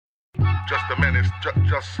Just a menace,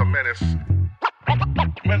 just a menace.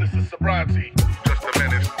 Menace to sobriety. Just a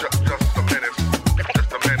menace, just a menace.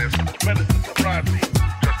 Just a menace. Menace to sobriety.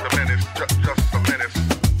 Just a menace, just a menace.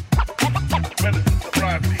 Menace to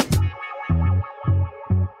sobriety.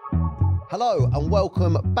 Hello and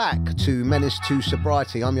welcome back to Menace to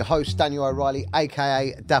Sobriety. I'm your host, Daniel O'Reilly,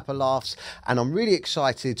 aka Dapper Laughs, and I'm really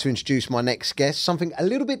excited to introduce my next guest, something a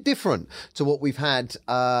little bit different to what we've had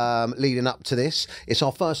leading up to this. It's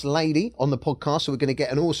our first lady on the podcast, so we're going to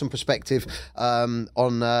get an awesome perspective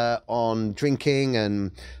on drinking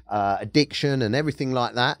and addiction and everything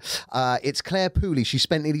like that. It's Claire Pooley. She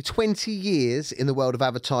spent nearly 20 years in the world of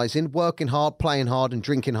advertising, working hard, playing hard and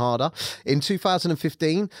drinking harder. In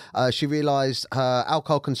 2015, she realised her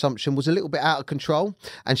alcohol consumption was a little bit out of control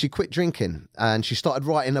and she quit drinking, and she started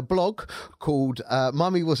writing a blog called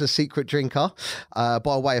Mummy Was a Secret Drinker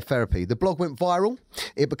by way of therapy. The blog went viral.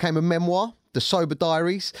 It became a memoir, The Sober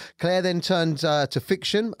Diaries. Claire then turned to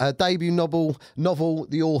fiction. Her debut novel,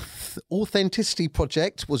 The Authenticity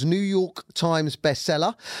Project, was New York Times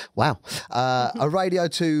bestseller. Wow. A Radio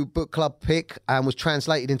 2 book club pick and was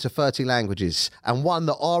translated into 30 languages and won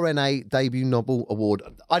the RNA Debut Novel Award.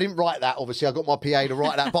 I didn't write that, obviously. I got my PA to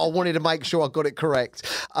write that, but I wanted to make sure I got it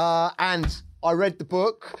correct. And I read the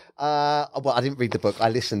book. Well, I didn't read the book. I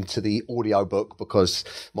listened to the audio book because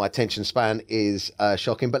my attention span is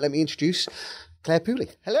shocking. But let me introduce Claire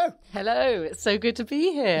Pooley. Hello. Hello. It's so good to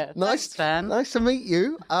be here. Nice, Thanks, Van. Nice to meet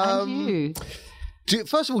you. And you.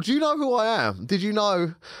 First of all, do you know who I am? Did you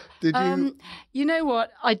know? Did you? You know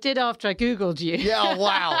what? I did after I Googled you. Yeah,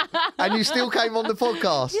 wow. And you still came on the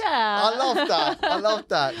podcast. Yeah. I love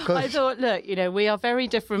that. I thought, look, we are very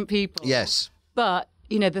different people. Yes. But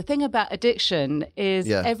the thing about addiction is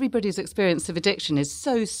everybody's experience of addiction is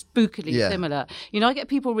so spookily similar. I get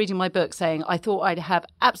people reading my book saying, I thought I'd have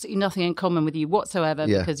absolutely nothing in common with you whatsoever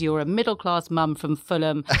because you're a middle-class mum from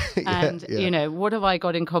Fulham and, what have I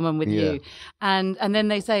got in common with you? And then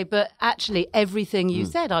they say, but actually everything you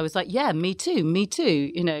said, I was like, yeah, me too.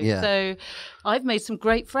 So I've made some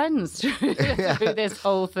great friends through this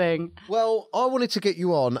whole thing. Well, I wanted to get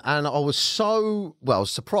you on, and I was so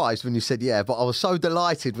surprised when you said but I was so delighted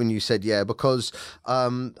when you said because as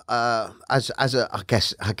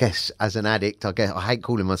an addict, I hate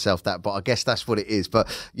calling myself that, but I guess that's what it is. But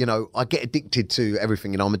I get addicted to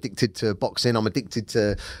everything. I'm addicted to boxing, I'm addicted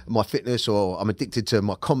to my fitness, or I'm addicted to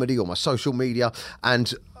my comedy or my social media,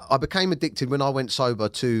 and I became addicted when I went sober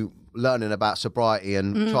to learning about sobriety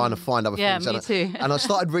and trying to find other things. Me too. And I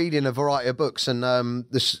started reading a variety of books, and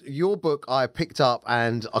your book I picked up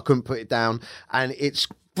and I couldn't put it down, and it's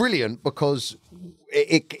brilliant because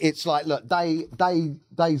it's like, look, day 000,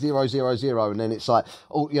 and then it's like,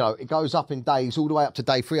 it goes up in days all the way up to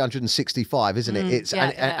day 365, isn't it?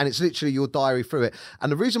 And it's literally your diary through it. And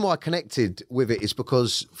the reason why I connected with it is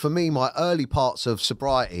because for me, my early parts of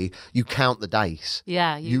sobriety, you count the days.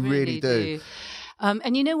 Yeah, you really do.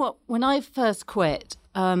 And you know what? When I first quit,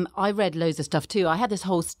 I read loads of stuff too. I had this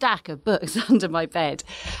whole stack of books under my bed,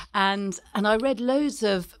 and I read loads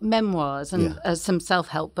of memoirs and some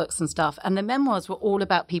self-help books and stuff. And the memoirs were all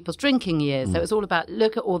about people's drinking years. So it was all about,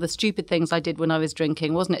 look at all the stupid things I did when I was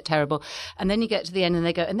drinking. Wasn't it terrible? And then you get to the end and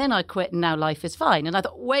they go, and then I quit and now life is fine. And I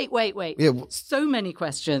thought, wait. Yeah. So many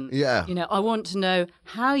questions. Yeah. I want to know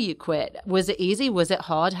how you quit. Was it easy? Was it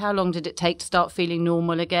hard? How long did it take to start feeling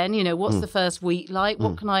normal again? What's the first week like?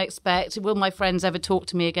 What can I expect? Will my friends ever talk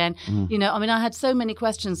to me again? I had so many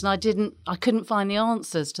questions and I couldn't find the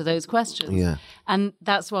answers to those questions. Yeah. And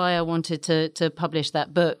that's why I wanted to publish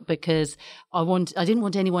that book, because I didn't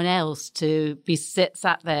want anyone else to be sat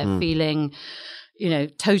there feeling,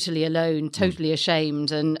 totally alone, totally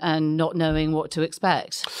ashamed and not knowing what to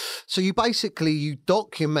expect. So you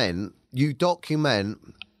document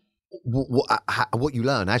what you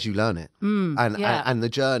learn as you learn it, and the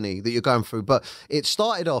journey that you're going through. But it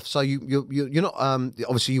started off, so you're not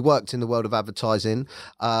obviously you worked in the world of advertising,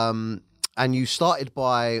 and you started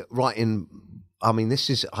by writing. This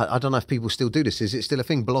is, I don't know if people still do this. Is it still a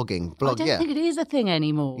thing? Blogging? I don't think it is a thing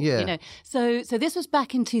anymore. Yeah. So this was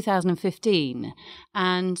back in 2015.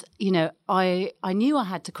 And, I knew I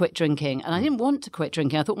had to quit drinking, and I didn't want to quit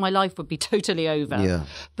drinking. I thought my life would be totally over. Yeah.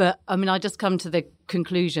 But, I just come to the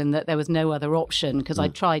conclusion that there was no other option, because I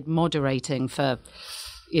tried moderating for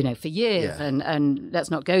years, and let's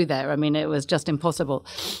not go there. It was just impossible.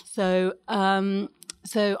 So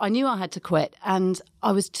I knew I had to quit, and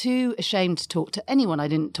I was too ashamed to talk to anyone. I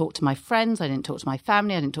didn't talk to my friends. I didn't talk to my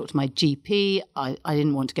family. I didn't talk to my GP. I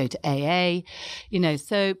didn't want to go to AA,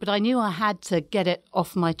 but I knew I had to get it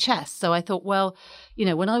off my chest. So I thought, well,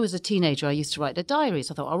 when I was a teenager, I used to write a diary.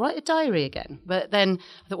 So I thought, I'll write a diary again. But then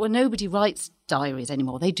I thought, well, nobody writes diaries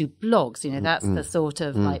anymore. They do blogs. That's the sort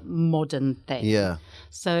of like modern thing. Yeah.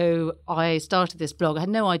 So I started this blog. I had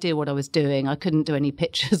no idea what I was doing. I couldn't do any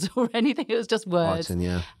pictures or anything. It was just words. Writing,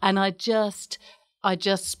 yeah. And I just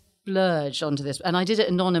splurged onto this, and I did it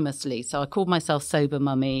anonymously. So I called myself Sober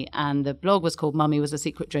Mummy, and the blog was called Mummy Was a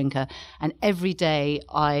Secret Drinker. And every day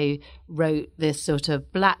I wrote this sort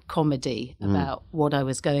of black comedy about what I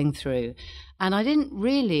was going through. And I didn't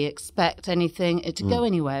really expect anything to go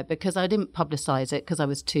anywhere, because I didn't publicize it because I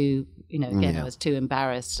was too, I was too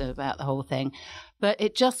embarrassed about the whole thing. But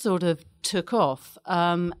it just sort of took off.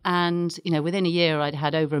 And, within a year I'd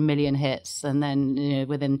had over 1 million hits, and then,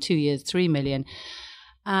 within 2 years, 3 million.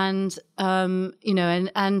 And,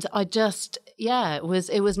 and I just, it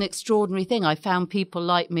was an extraordinary thing. I found people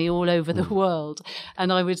like me all over the world,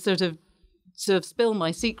 and I would sort of spill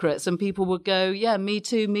my secrets, and people would go, yeah, me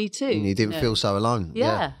too. And you didn't feel so alone.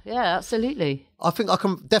 Yeah, absolutely. I think I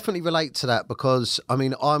can definitely relate to that, because, I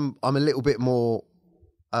mean, I'm a little bit more,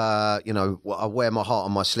 I wear my heart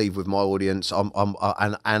on my sleeve with my audience.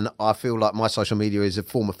 And I feel like my social media is a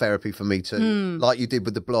form of therapy for me too. Like you did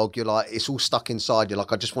with the blog, you're like, it's all stuck inside. You're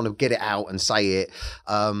like, I just want to get it out and say it.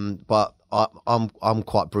 But I'm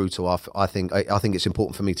quite brutal. I think it's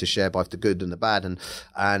important for me to share both the good and the bad, and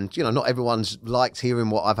not everyone's liked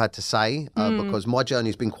hearing what I've had to say, because my journey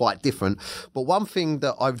has been quite different. But one thing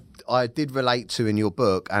that I did relate to in your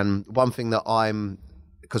book, and one thing that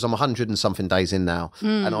because I'm 100 and something days in now,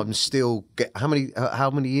 and I'm still how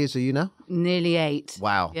many years are you now? Nearly 8.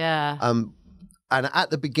 Wow. Yeah. And at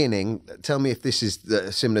the beginning, tell me if this is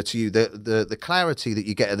similar to you. The clarity that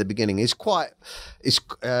you get at the beginning is quite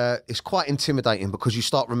intimidating, because you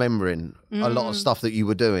start remembering a lot of stuff that you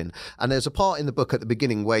were doing. And there's a part in the book at the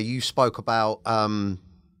beginning where you spoke about, the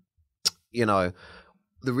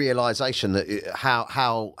realization that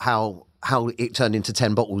how it turned into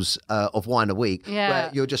 10 bottles of wine a week. Yeah.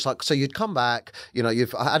 Where you're just like, so you'd come back,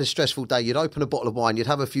 you've had a stressful day, you'd open a bottle of wine, you'd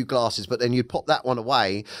have a few glasses, but then you'd pop that one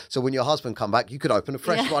away. So when your husband come back, you could open a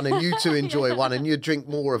fresh one, and you two enjoy one, and you'd drink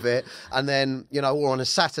more of it. And then, or on a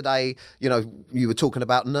Saturday, you were talking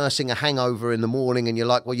about nursing a hangover in the morning, and you're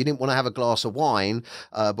like, well, you didn't want to have a glass of wine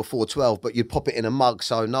before 12, but you'd pop it in a mug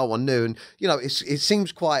so no one knew. And, it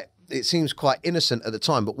seems quite innocent at the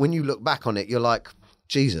time, but when you look back on it, you're like,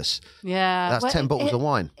 Jesus. Yeah. That's 10 bottles of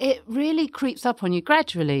wine. It really creeps up on you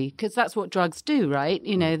gradually, because that's what drugs do, right?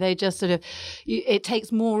 They just sort of, it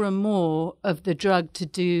takes more and more of the drug to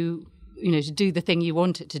do, to do the thing you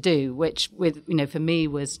want it to do, which for me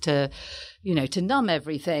was to, to numb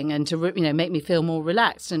everything and to, make me feel more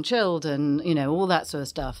relaxed and chilled and, all that sort of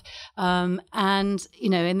stuff. And,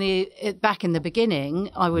 back in the beginning,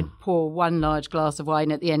 I would pour one large glass of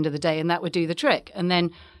wine at the end of the day, and that would do the trick. And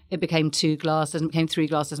then it became 2 glasses, and became 3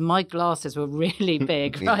 glasses. My glasses were really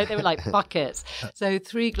big, right? They were like buckets. So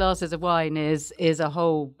 3 glasses of wine is a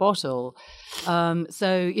whole bottle.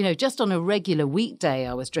 So, just on a regular weekday,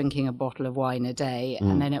 I was drinking a bottle of wine a day,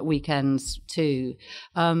 and then at weekends too.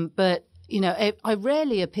 But, I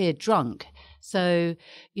rarely appeared drunk. So,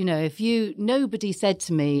 nobody said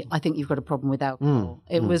to me, I think you've got a problem with alcohol.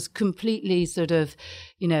 It was completely sort of,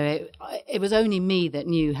 it was only me that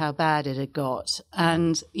knew how bad it had got.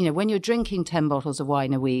 And, when you're drinking 10 bottles of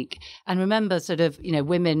wine a week, and remember sort of,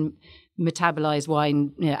 women metabolize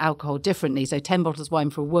wine, alcohol differently. So 10 bottles of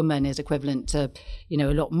wine for a woman is equivalent to, a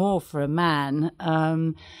lot more for a man.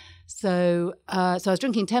 So I was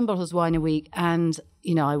drinking 10 bottles of wine a week, and,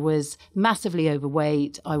 I was massively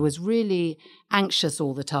overweight. I was really anxious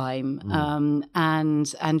all the time,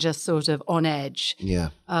 and just sort of on edge. Yeah.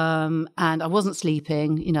 And I wasn't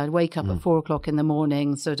sleeping. I'd wake up at 4 o'clock in the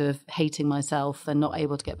morning, sort of hating myself and not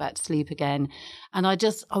able to get back to sleep again. And I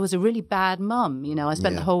was a really bad mum. I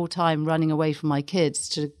spent the whole time running away from my kids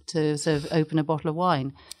to sort of open a bottle of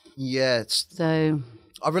wine. Yeah. So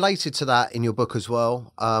I related to that in your book as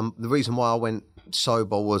well. The reason why I went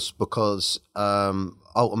sober was because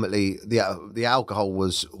ultimately the alcohol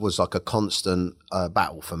was like a constant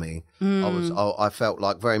battle for me. I felt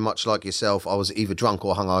like, very much like yourself, I was either drunk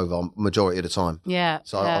or hungover majority of the time. Yeah.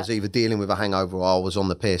 So I was either dealing with a hangover or I was on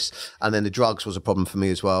the piss. And then the drugs was a problem for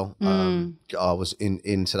me as well. I was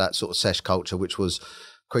into that sort of sesh culture, which was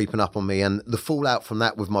creeping up on me, and the fallout from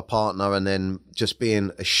that with my partner, and then just being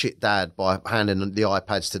a shit dad by handing the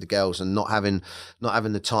iPads to the girls and not having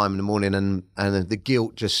the time in the morning, and the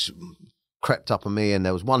guilt just crept up on me, and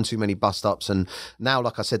there was one too many bust ups. And now,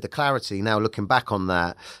 like I said, the clarity, now looking back on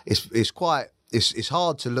that, it's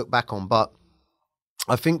hard to look back on, but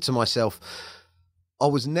I think to myself, I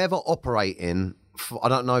was never operating I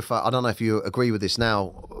don't know if you agree with this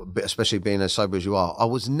now, but especially being as sober as you are. I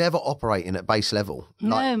was never operating at base level.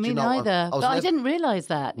 No, me neither. I didn't realise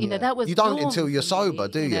that. You know, that was you don't until you're sober,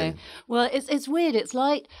 do you? Well, it's weird. It's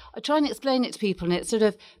like I try and explain it to people, and it's sort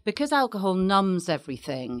of because alcohol numbs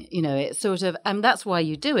everything. You know, it's sort of, and that's why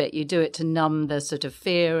you do it. You do it to numb the sort of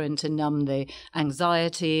fear and to numb the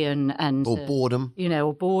anxiety and or boredom. You know,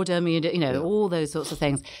 or boredom. All those sorts of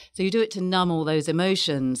things. So you do it to numb all those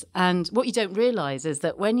emotions. And what you don't realise is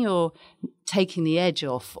that when you're taking the edge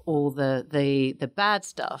off all the bad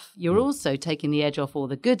stuff, you're also taking the edge off all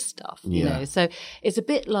the good stuff. You know, so it's a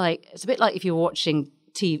bit like if you're watching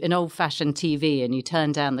an old-fashioned TV and you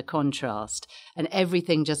turn down the contrast and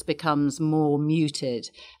everything just becomes more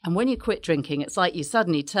muted. And when you quit drinking, it's like you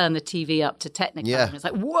suddenly turn the TV up to Technicolor and it's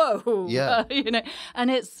like, whoa, you know.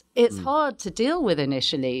 And it's hard to deal with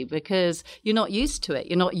initially because you're not used to it.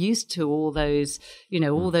 You're not used to all those, you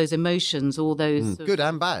know, all those emotions, all those good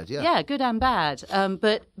and bad, good and bad.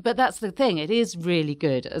 But that's the thing. It is really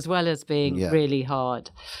good as well as being really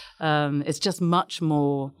hard. It's just much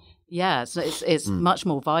more. Yeah, so it's much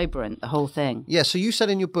more vibrant, the whole thing. Yeah, so you said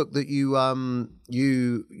in your book that you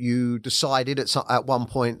decided at one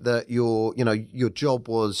point that your job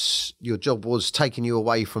was taking you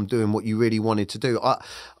away from doing what you really wanted to do.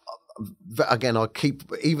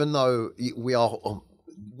 Even though we are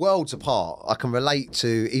worlds apart, I can relate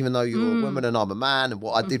to, even though you're a woman and I'm a man, and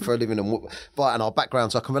what I did for a living and our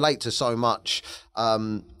backgrounds, I can relate to so much.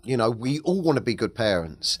 We all want to be good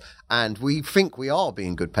parents and we think we are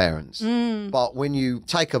being good parents. But when you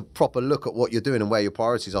take a proper look at what you're doing and where your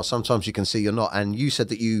priorities are, sometimes you can see you're not. And you said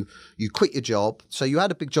that you quit your job. So you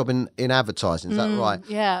had a big job in advertising, is that right?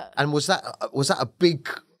 Yeah. And was that a big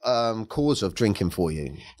cause of drinking for you?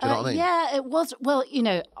 Do you know what I mean? Yeah, it was. Well, you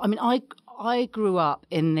know, I mean, I grew up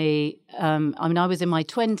in the, I was in my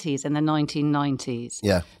 20s in the 1990s.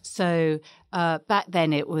 Yeah. So back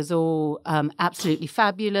then it was all absolutely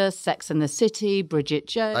fabulous. Sex and the City, Bridget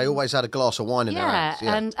Jones. They always had a glass of wine in their hands.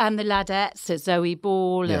 Yeah, and the Ladettes, Zoe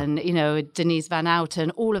Ball and, you know, Denise Van Outen,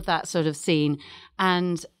 all of that sort of scene.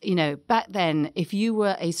 And, you know, back then, if you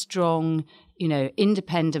were a strong, you know,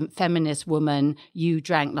 independent feminist woman, you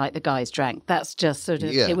drank like the guys drank. That's just sort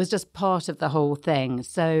of, it was just part of the whole thing.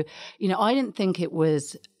 So, you know, I didn't think it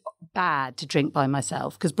was bad to drink by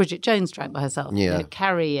myself because Bridget Jones drank by herself. Yeah. You know,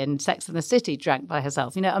 Carrie and Sex and the City drank by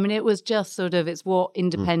herself. You know, I mean, it was just sort of, it's what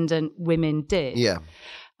independent women did. Yeah.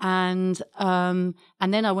 And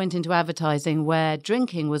then I went into advertising where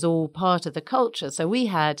drinking was all part of the culture. So we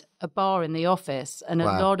had a bar in the office and a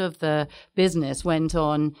lot of the business went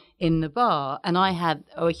on in the bar. And I had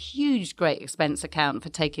a huge, great expense account for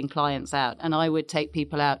taking clients out. And I would take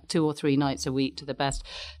people out 2 or 3 nights a week to the best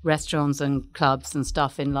restaurants and clubs and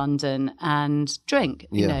stuff in London and drink,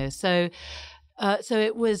 you know. So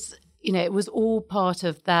it was, you know, it was all part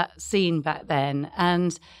of that scene back then.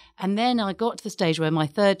 And then I got to the stage where my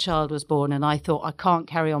 3rd child was born and I thought, I can't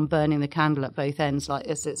carry on burning the candle at both ends like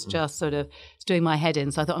this. It's just sort of, it's doing my head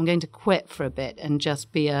in. So I thought I'm going to quit for a bit and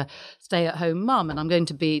just be a stay-at-home mum. And I'm going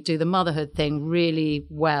to do the motherhood thing really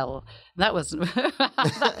well. That wasn't,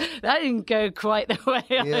 that didn't go quite the way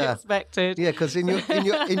I expected. Yeah, because in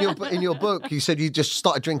your book, you said you just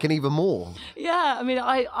started drinking even more. Yeah, I mean,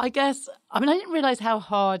 I guess, I didn't realise how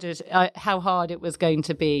hard it was going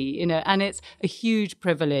to be, you know, and it's a huge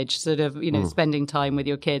privilege sort of, you know, spending time with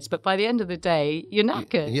your kids. But by the end of the day, you're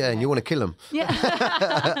knackered. Yeah, and you want to kill them.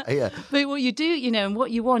 Yeah. Yeah. But what you do, you know, and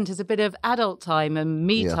what you want is a bit of adult time and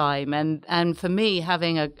me time. And for me,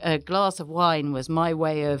 having a glass of wine was my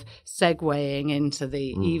way of segueing into the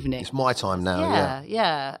evening. It's my time now.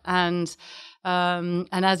 Yeah. And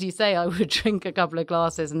as you say, I would drink a couple of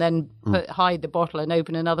glasses and then hide the bottle and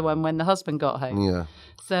open another one when the husband got home. Yeah.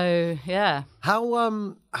 So yeah.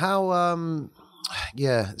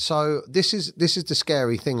 So this is the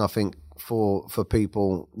scary thing, I think, for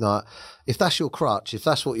people. Like, if that's your crutch, if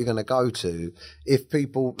that's what you're going to go to, if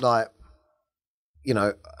people like, you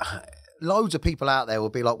know, loads of people out there will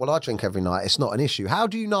be like, well, I drink every night. It's not an issue. How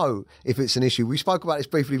do you know if it's an issue? We spoke about this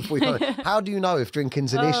briefly before we got How do you know if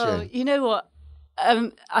drinking's an issue? You know what?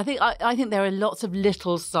 I think there are lots of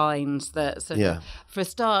little signs that sort of, for a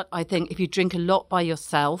start, I think if you drink a lot by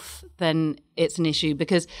yourself, then it's an issue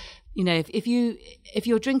because, you know, if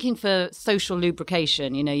you're drinking for social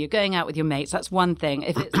lubrication, you know, you're going out with your mates, that's one thing.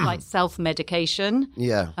 If it's like self-medication,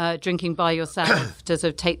 drinking by yourself to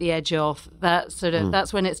sort of take the edge off, that sort of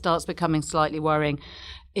that's when it starts becoming slightly worrying.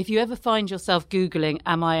 If you ever find yourself Googling,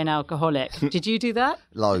 am I an alcoholic? Did you do that?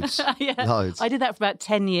 Loads. Loads. I did that for about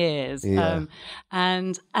 10 years. Yeah.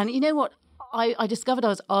 And you know what? I discovered I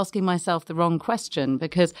was asking myself the wrong question,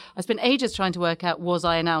 because I spent ages trying to work out, was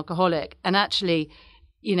I an alcoholic? And actually,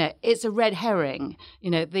 you know, it's a red herring.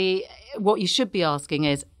 You know, what you should be asking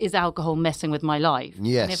is alcohol messing with my life?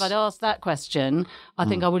 Yes. And if I'd asked that question, I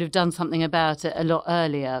think I would have done something about it a lot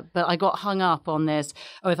earlier. But I got hung up on this,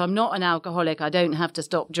 if I'm not an alcoholic, I don't have to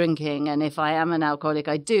stop drinking. And if I am an alcoholic,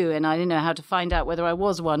 I do. And I didn't know how to find out whether I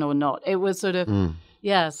was one or not. It was sort of,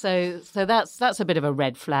 so that's a bit of a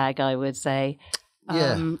red flag, I would say.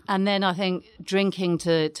 Yeah. And then I think drinking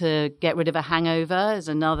to get rid of a hangover is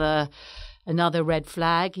another red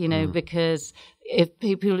flag, you know, because if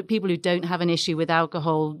people who don't have an issue with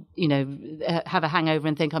alcohol, you know, have a hangover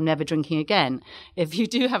and think, I'm never drinking again. If you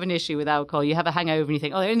do have an issue with alcohol, you have a hangover and you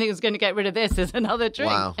think, the only thing that's going to get rid of this is another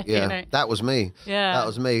drink. Wow, yeah, you know? That was me. Yeah, that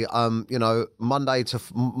was me. You know, Monday to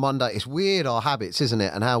Monday, it's weird, our habits, isn't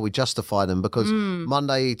it, and how we justify them, because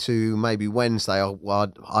Monday to maybe Wednesday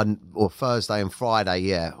or Thursday and Friday,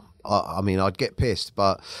 yeah. I mean, I'd get pissed,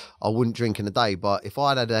 but I wouldn't drink in the day. But if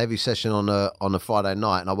I'd had a heavy session on a Friday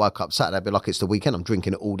night and I woke up Saturday, I'd be like, it's the weekend. I'm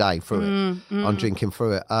drinking it all day through it. I'm drinking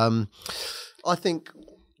through it. I think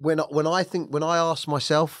when I ask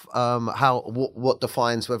myself what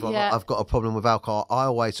defines whether I've got a problem with alcohol, I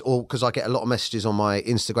always, because I get a lot of messages on my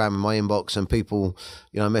Instagram and my inbox, and people,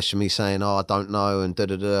 you know, messaging me saying, I don't know, and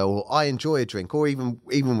or I enjoy a drink, or even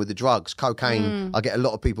with the drugs, cocaine. I get a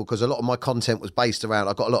lot of people, because a lot of my content was based around,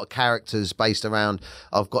 I've got a lot of characters based around,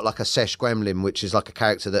 I've got like a Sesh Gremlin, which is like a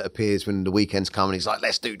character that appears when the weekends come and he's like,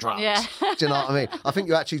 let's do drugs. Yeah. Do you know what I mean? I think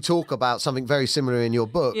you actually talk about something very similar in your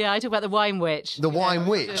book. Yeah, I talk about the wine witch. The wine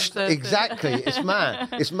witch. Exactly. It's mad.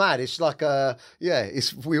 It's mad. It's like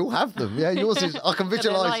we all have them. Yeah, yours is, I can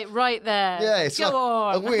visualise. Like right there. Yeah, it's Go like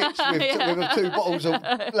on. a witch with 2 bottles of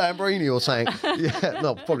Lambrini or something. Yeah,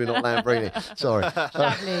 no, probably not Lambrini. Sorry.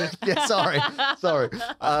 Yeah, sorry.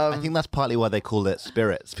 I think that's partly why they call it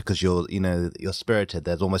spirits, because you're spirited.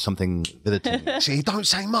 There's almost something with it to you. See, he don't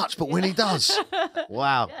say much, but when he does,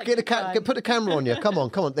 wow. Put a camera on you. Come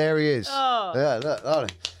on. There he is. Oh. Yeah,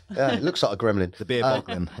 look. Yeah, it looks like a gremlin. The beer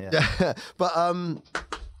boglin. Yeah. But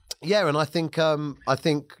yeah, and I think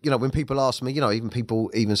you know, when people ask me, you know, even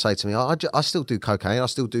people even say to me, I still do cocaine, I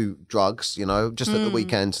still do drugs, you know, just at the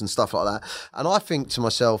weekends and stuff like that. And I think to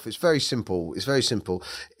myself, it's very simple.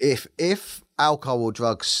 If alcohol or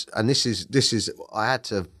drugs, and this is I had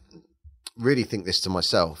to really think this to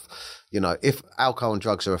myself. You know, if alcohol and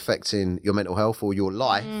drugs are affecting your mental health or your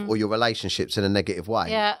life or your relationships in a negative way,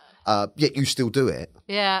 yet you still do it,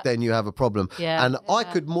 then you have a problem. Yeah. And I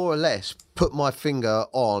could more or less put my finger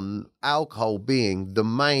on alcohol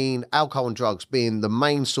and drugs being the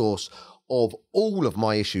main source of all of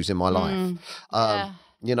my issues in my life.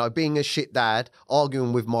 You know, being a shit dad,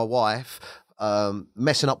 arguing with my wife,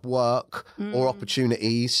 messing up work or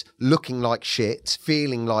opportunities, looking like shit,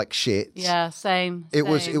 feeling like shit. Yeah, same. It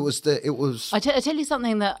was. I tell you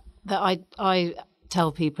something that I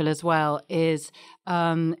tell people as well is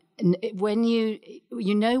when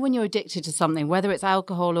when you're addicted to something, whether it's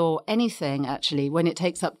alcohol or anything, actually, when it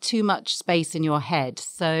takes up too much space in your head.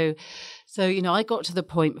 So, you know, I got to the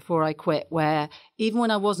point before I quit where even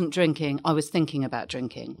when I wasn't drinking, I was thinking about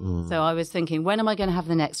drinking. So I was thinking, when am I going to have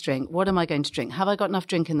the next drink? What am I going to drink? Have I got enough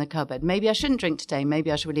drink in the cupboard? Maybe I shouldn't drink today.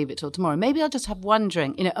 Maybe I should leave it till tomorrow. Maybe I'll just have one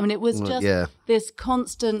drink. You know, I mean, it was just this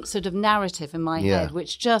constant sort of narrative in my head,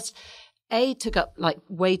 which just, took up like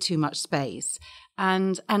way too much space.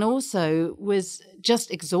 And also was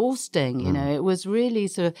just exhausting, you know, it was really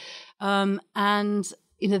sort of, and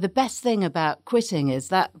you know, the best thing about quitting is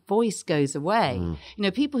that voice goes away. You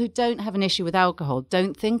know, people who don't have an issue with alcohol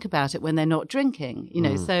don't think about it when they're not drinking, you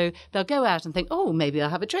know, so they'll go out and think, oh, maybe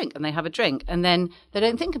I'll have a drink, and they have a drink, and then they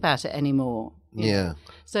don't think about it anymore. Yeah.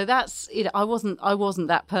 So that's, you know, I wasn't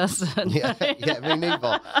that person. Yeah, me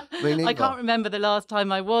neither. I can't remember the last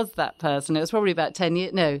time I was that person. It was probably about 10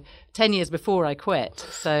 years before I quit.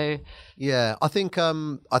 So yeah, I think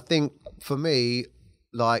for me,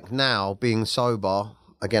 like now being sober,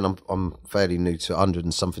 again, I'm fairly new to 100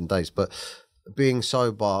 and something days, but being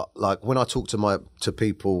sober, like when I talk to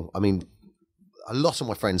people, I mean, a lot of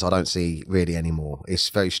my friends I don't see really anymore. It's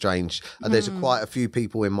very strange. And there's quite a few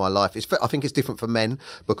people in my life. I think it's different for men,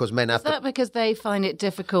 because men have... Is that because they find it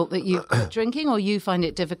difficult that you've been drinking, or you find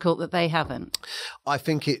it difficult that they haven't? I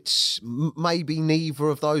think it's maybe neither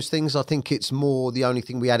of those things. I think it's more the only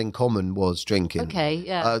thing we had in common was drinking. Okay,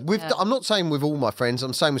 yeah. I'm not saying with all my friends.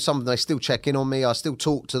 I'm saying with some of them, they still check in on me. I still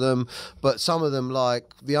talk to them. But some of them,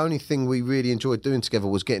 like, the only thing we really enjoyed doing together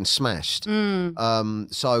was getting smashed.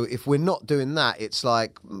 So if we're not doing that, it's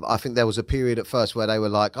like, I think there was a period at first where they were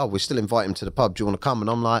like, oh, we're still inviting him to the pub. Do you want to come? And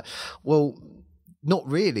I'm like, well, Not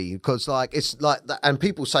really, because like it's like that, and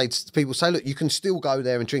people say, look, you can still go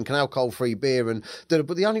there and drink an alcohol-free beer, but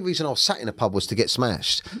the only reason I was sat in a pub was to get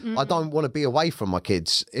smashed. I don't want to be away from my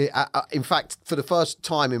kids. In fact, for the first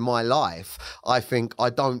time in my life, I think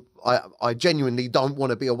I genuinely don't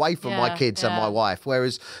want to be away from my kids and my wife.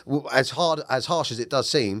 Whereas, as harsh as it does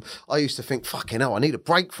seem, I used to think, fucking hell, I need a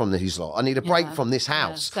break from these lot. I need a break from this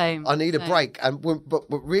house. Same. I need a break.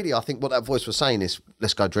 But really, I think what that voice was saying is,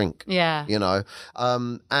 let's go drink. Yeah. You know,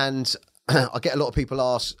 and I get a lot of people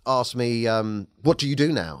ask me, what do you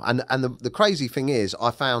do now? And the crazy thing is,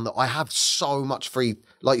 I found that I have so much free,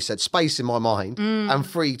 like you said, space in my mind and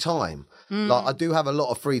free time. Like I do have a lot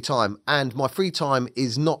of free time, and my free time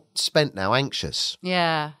is not spent now anxious.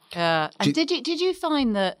 Yeah. And did you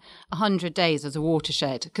find that 100 days as a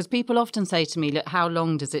watershed? Because people often say to me, look, how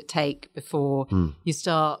long does it take before you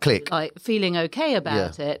start like feeling okay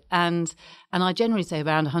about it? And I generally say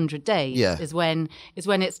around 100 days is when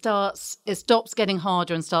it stops getting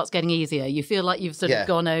harder and starts getting easier. You feel like you've sort of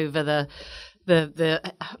gone over the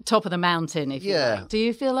top of the mountain, if you like. Do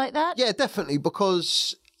you feel like that? Yeah, definitely,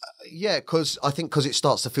 because I think because it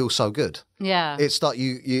starts to feel so good. Yeah.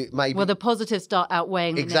 You maybe... Well, the positives start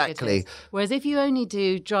outweighing the exactly. negatives. Whereas if you only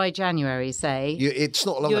do dry January, say... it's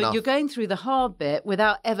not long enough. You're going through the hard bit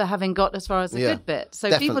without ever having got as far as the good bit.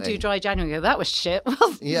 So people do dry January and go, that was shit,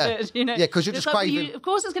 wasn't it? You know? Yeah, because you're just craving... Of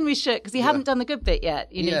course it's going to be shit because you haven't done the good bit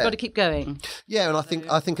yet. You know, you've got to keep going. Yeah, and I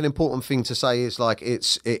think an important thing to say is like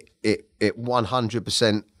it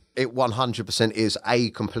 100%... It 100% is a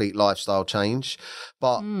complete lifestyle change,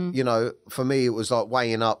 but you know, for me, it was like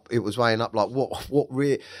weighing up. It was weighing up like what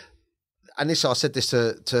really. And this, I said this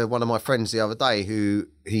to one of my friends the other day, who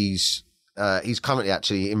he's currently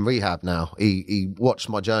actually in rehab now. He watched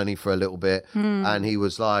my journey for a little bit, and he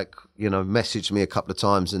was like, you know, messaged me a couple of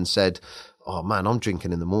times and said, oh man, I'm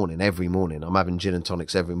drinking in the morning, every morning. I'm having gin and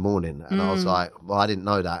tonics every morning. And I was like, well, I didn't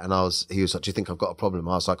know that. And he was like, do you think I've got a problem?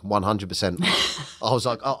 I was like, 100%. I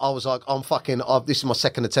was like, I'm fucking, this is my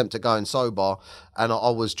second attempt at going sober. And I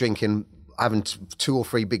was drinking, having 2 or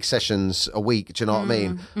 3 big sessions a week. Do you know what I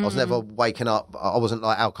mean? I was never waking up. I wasn't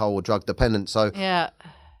like alcohol or drug dependent. So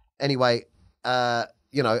anyway,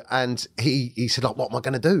 you know, and he said, like, what am I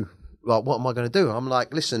going to do? Like, what am I going to do? I'm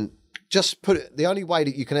like, listen, just put it, the only way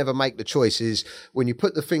that you can ever make the choice is when you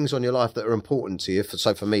put the things on your life that are important to you.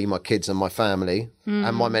 So for me, my kids and my family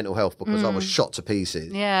and my mental health, because I was shot to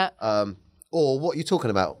pieces. Yeah. Or what you're talking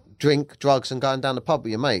about, drink, drugs and going down the pub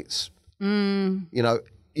with your mates. You know,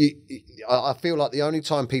 I feel like the only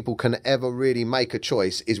time people can ever really make a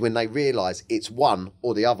choice is when they realise it's one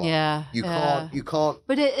or the other. Yeah. You can't.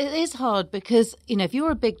 But it is hard because, you know, if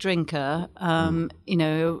you're a big drinker, you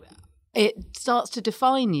know, it starts to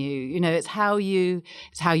define you. You know, it's how you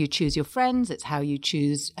choose your friends. It's how you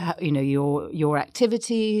choose, you know, your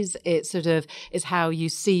activities. It's how you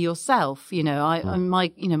see yourself. You know,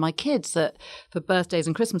 my kids for birthdays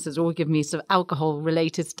and Christmases all give me sort of alcohol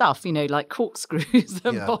related stuff. You know, like corkscrews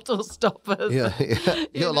and bottle stoppers. Yeah.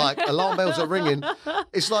 You're like, alarm bells are ringing.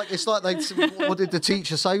 It's like what did the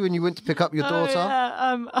teacher say when you went to pick up your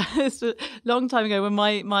daughter? It's a long time ago when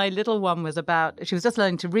my little one was she was just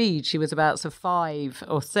learning to read. She was about sort of 5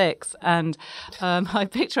 or 6, and I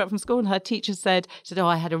picked her up from school, and her teacher said, "Oh,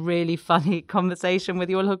 I had a really funny conversation with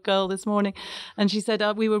your little girl this morning," and she said,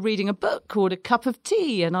 "We were reading a book called A Cup of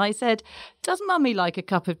Tea," and I said, "Does Mummy like a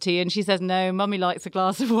cup of tea?" And she says, "No, Mummy likes a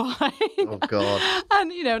glass of wine." Oh God!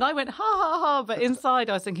 And you know, and I went ha ha ha, but inside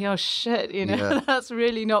I was thinking, "Oh shit, you know, that's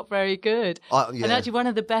really not very good." And actually, one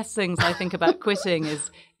of the best things I think about quitting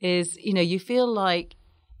is you know, you feel like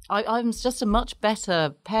I'm just a much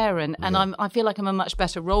better parent, and I feel like I'm a much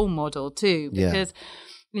better role model too, because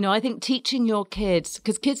you know, I think teaching your kids,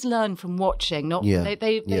 because kids learn from watching, not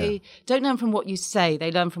they don't learn from what you say,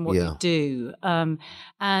 they learn from what you do.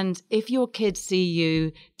 And if your kids see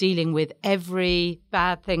you dealing with every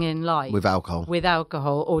bad thing in life with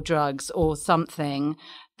alcohol or drugs or something,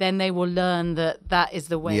 then they will learn that is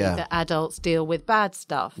the way that adults deal with bad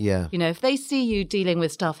stuff. Yeah. You know, if they see you dealing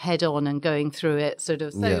with stuff head on and going through it sort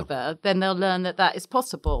of sober, then they'll learn that is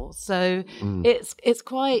possible. So it's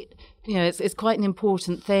quite, you know, it's quite an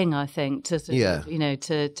important thing, I think, to sort of, you know,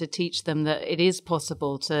 to teach them that it is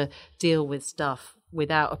possible to deal with stuff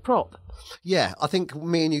without a prop. Yeah, I think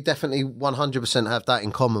me and you definitely 100% have that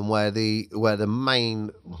in common, where the main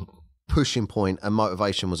pushing point and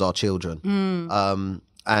motivation was our children.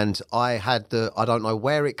 And I don't know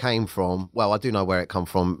where it came from. Well, I do know where it came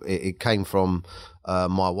from. It came from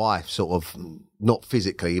my wife, sort of, not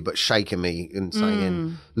physically, but shaking me and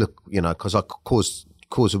saying, look, you know, because I caused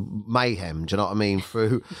cause of mayhem. Do you know what I mean?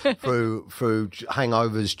 Through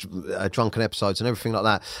hangovers, drunken episodes, and everything like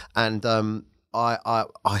that. And I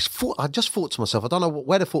just thought to myself, I don't know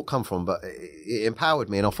where the thought come from, but it empowered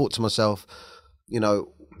me, and I thought to myself,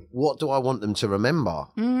 what do I want them to remember?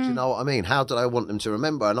 Do you know what I mean? How do I want them to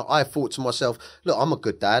remember? And I thought to myself, look, I'm a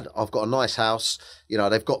good dad. I've got a nice house.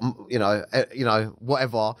 They've got,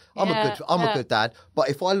 whatever. I'm a good dad. But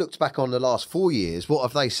if I looked back on the last 4 years, what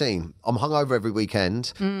have they seen? I'm hungover every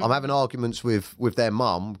weekend. I'm having arguments with their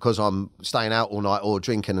mum because I'm staying out all night or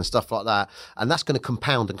drinking and stuff like that. And that's going to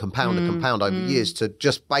compound and compound and compound over years to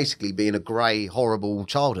just basically being a grey, horrible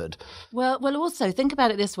childhood. Well, also think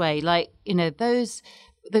about it this way,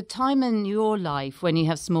 the time in your life when you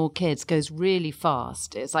have small kids goes really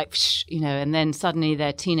fast. It's like, and then suddenly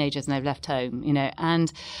they're teenagers and they've left home,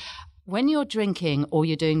 and when you're drinking or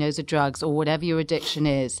you're doing those drugs or whatever your addiction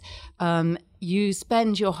is, you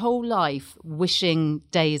spend your whole life wishing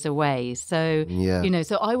days away. So,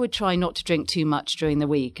 so I would try not to drink too much during the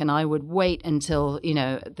week, and I would wait until,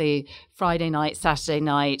 the Friday night, Saturday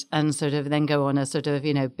night, and sort of then go on a sort of,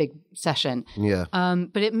 big session. Yeah.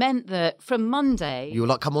 But it meant that from Monday... You were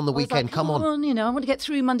like, come on the weekend, come on. I want to get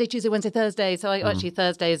through Monday, Tuesday, Wednesday, Thursday. So actually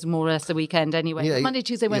Thursday is more or less the weekend anyway. Yeah, Monday,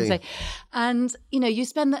 Tuesday, Wednesday. Yeah. And, you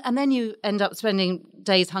spend and then you end up spending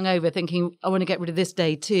days hungover thinking, I want to get rid of this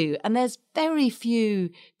day too. And there's very few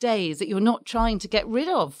days that you're not trying to get rid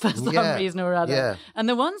of for some reason or other. Yeah. And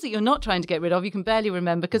the ones that you're not trying to get rid of, you can barely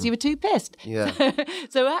remember because you were too pissed. Yeah.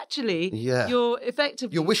 So actually, you're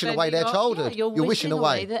effectively... You're wishing away their childhood. You're wishing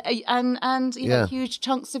away. And huge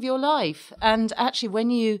chunks of your life. And actually, when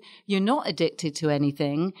you're not addicted to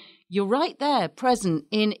anything, you're right there, present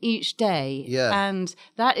in each day. Yeah. And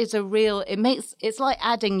that is it's like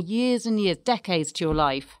adding years and years, decades to your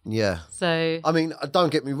life. Yeah. So. I mean,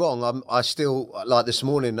 don't get me wrong. I still, like this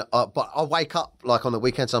morning, but I wake up like on the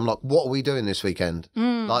weekends, I'm like, what are we doing this weekend?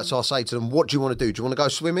 So I say to them, what do you want to do? Do you want to go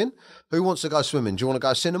swimming? Who wants to go swimming? Do you want to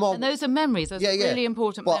go cinema? And those are memories. Those are really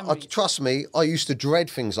important memories. Trust me, I used to dread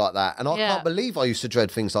things like that. And I can't believe I used to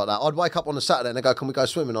dread things like that. I'd wake up on a Saturday and they go, can we go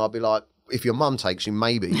swimming? I'd be like, if your mum takes you,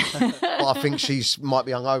 maybe. But I think she's might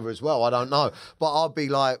be hungover as well. I don't know. But I'd be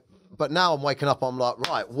like, but now I'm waking up, I'm like,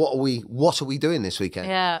 right, what are we doing this weekend?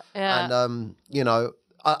 Yeah. And,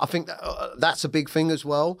 I think that's a big thing as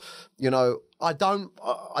well. I don't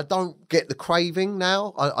get the craving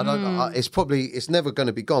now. I don't. It's never going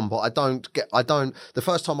to be gone. But I don't. The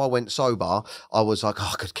first time I went sober, I was like,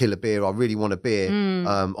 I could kill a beer. I really want a beer.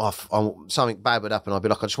 Something bad would happen. I'd be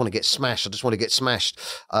like, I just want to get smashed.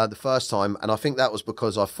 The first time, and I think that was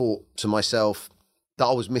because I thought to myself that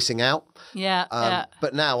I was missing out.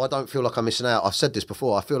 But now I don't feel like I'm missing out. I've said this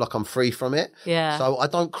before. I feel like I'm free from it. Yeah. So I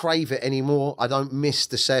don't crave it anymore. I don't miss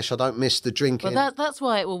the sesh. I don't miss the drinking. Well, that's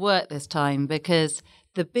why it will work this time, because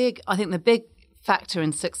I think the big factor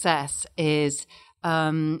in success is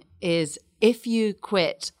if you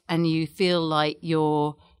quit and you feel like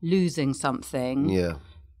you're losing something. Yeah.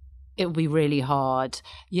 It will be really hard.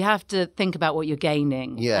 You have to think about what you're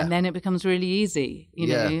gaining, and then it becomes really easy. You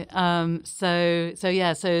know. So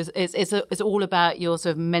it's all about your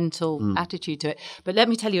sort of mental attitude to it. But let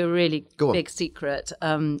me tell you a really big secret.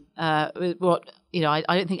 I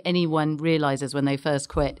don't think anyone realizes when they first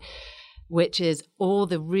quit, which is all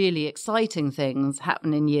the really exciting things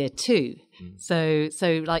happen in year 2. So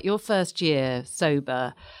like your first year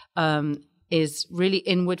sober is really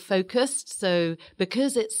inward focused. So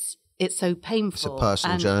because it's so painful. It's a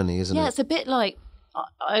personal journey, isn't it? Yeah, it's a bit like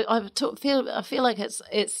I feel like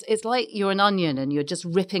it's like you're an onion and you're just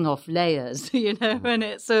ripping off layers, and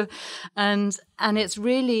it's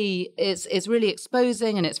really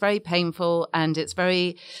exposing, and it's very painful, and it's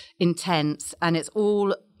very intense, and it's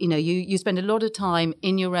all you spend a lot of time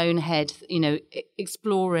in your own head,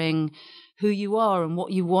 exploring who you are and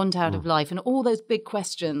what you want out of life, and all those big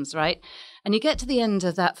questions, right? And you get to the end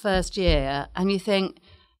of that first year, and you think.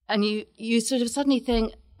 And you sort of suddenly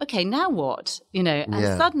think, okay, now what?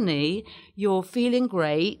 Suddenly you're feeling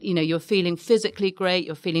great. You're feeling physically great.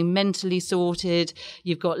 You're feeling mentally sorted.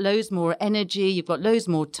 You've got loads more energy. You've got loads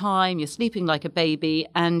more time. You're sleeping like a baby.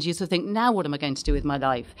 And you sort of think, now what am I going to do with my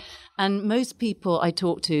life? And most people I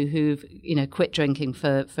talk to who've, quit drinking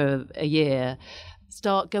for a year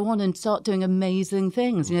go on and start doing amazing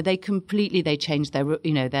things. They change their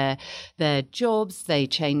jobs, they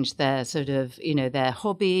change their sort of, their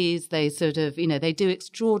hobbies, they sort of, they do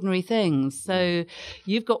extraordinary things. So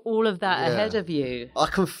you've got all of that ahead of you. I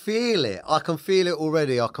can feel it. I can feel it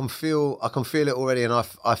already. I can feel it already. And I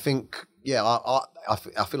think, I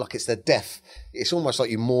feel like it's the death. It's almost like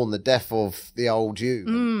you mourn the death of the old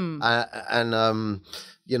you. I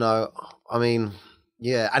mean,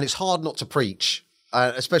 Yeah, and it's hard not to preach.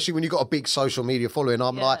 Especially when you've got a big social media following.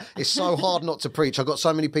 I'm like, it's so hard not to preach. I've got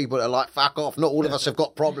so many people that are like, fuck off. Not all of us have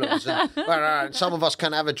got problems. And some of us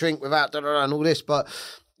can have a drink without and all this. But,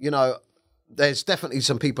 you know, there's definitely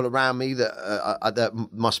some people around me that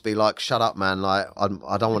must be like, shut up, man. Like,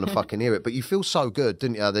 I don't want to fucking hear it. But you feel so good,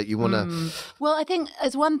 didn't you, that you want to... Well, I think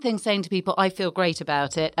as one thing saying to people, I feel great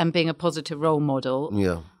about it and being a positive role model.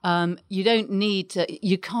 Yeah. You don't need to...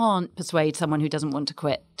 You can't persuade someone who doesn't want to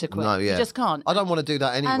quit to quit. No, yeah. You just can't. I don't want to do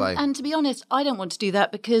that anyway. And to be honest, I don't want to do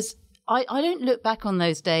that because I don't look back on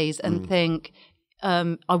those days and think...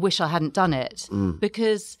 I wish I hadn't done it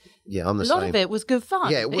because I'm the a lot same. of it was good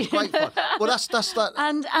fun. Yeah, it was great fun. Well, that's that.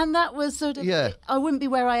 And that was sort of. Yeah. I wouldn't be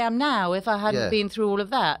where I am now if I hadn't been through all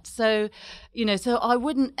of that. So, you know, so I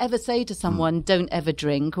wouldn't ever say to someone, "Don't ever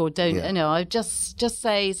drink" or "Don't." You know, I just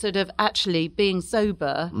say sort of actually being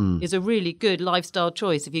sober is a really good lifestyle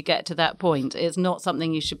choice if you get to that point. It's not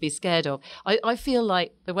something you should be scared of. I feel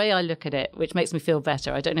like the way I look at it, which makes me feel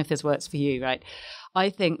better. I don't know if this works for you, right? I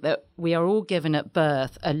think that we are all given at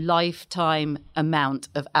birth a lifetime amount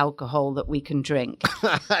of alcohol that we can drink.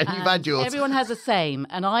 And you've had yours. Everyone has the same.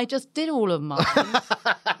 And I just did all of mine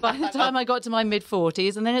by the time I got to my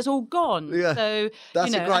mid-40s, and then it's all gone. Yeah. So,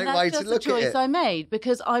 that's a great way to look at it. That's just a choice I made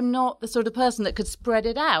because I'm not the sort of person that could spread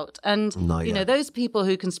it out. And, you know, those people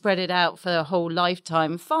who can spread it out for a whole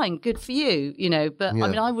lifetime, fine, good for you, you know. But, I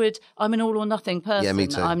mean, I'm an all-or-nothing person. Yeah, me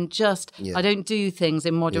too. I'm just, I don't do things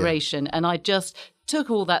in moderation. And I just... took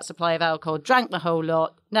all that supply of alcohol, drank the whole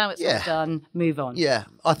lot. Now it's all done. Move on. Yeah,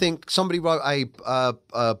 I think somebody wrote a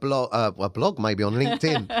blog maybe on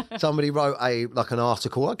LinkedIn. Somebody wrote an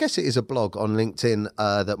article. I guess it is a blog on LinkedIn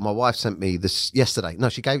that my wife sent me this yesterday. No,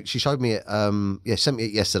 she showed me it. Sent me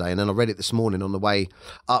it yesterday, and then I read it this morning on the way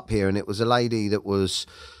up here. And it was a lady that was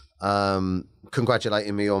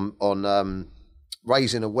congratulating me on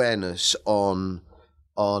raising awareness on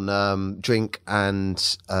drink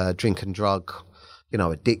and drug. You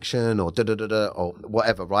know, addiction or or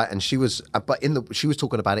whatever, right? And she was, she was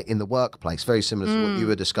talking about it in the workplace, very similar to what you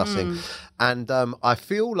were discussing. And I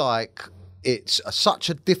feel like it's such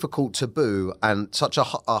a difficult taboo and such a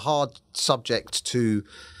hard subject to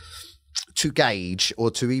gauge or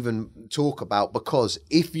to even talk about, because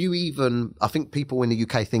if you even, I think people in the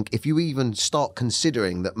UK think if you even start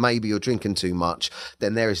considering that maybe you're drinking too much,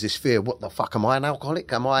 then there is this fear, what the fuck, am I an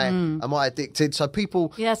alcoholic? Am I addicted? So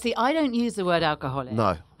people... Yeah, see, I don't use the word alcoholic.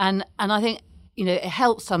 No. And I think, you know, it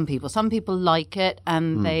helps some people. Some people like it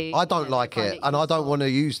and they... I don't like it and I don't want to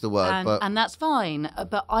use the word. And that's fine.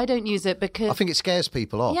 But I don't use it because... I think it scares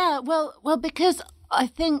people off. Yeah, well, because... I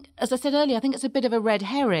think, as I said earlier, I think it's a bit of a red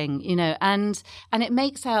herring, you know, and it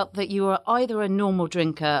makes out that you are either a normal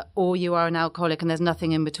drinker or you are an alcoholic and there's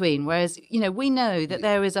nothing in between. Whereas, you know, we know that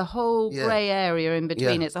there is a whole grey area in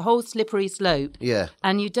between. It's a whole slippery slope. Yeah.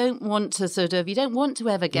 And you don't want to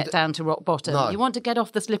ever get down to rock bottom. No. You want to get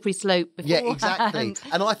off the slippery slope beforehand. Yeah, exactly.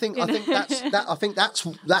 And I think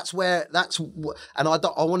that's where and I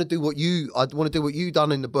want to do what you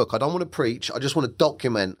done in the book. I don't want to preach. I just want to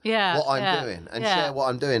document what I'm doing and share what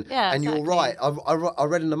I'm doing. Yeah, and you're right. I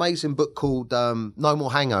read an amazing book called No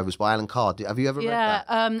More Hangovers by Alan Carr. Have you ever read that?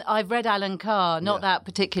 Yeah, I've read Alan Carr, not that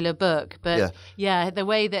particular book, but the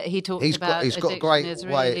way that he talks about he's got a great is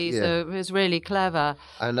really, way. so it's really clever.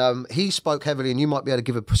 And he spoke heavily, and you might be able to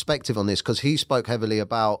give a perspective on this, because he spoke heavily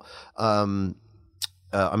about...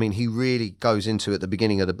 I mean, he really goes into at the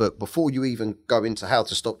beginning of the book, before you even go into how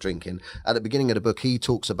to stop drinking. At the beginning of the book, he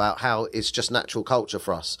talks about how it's just natural culture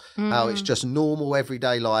for us, how it's just normal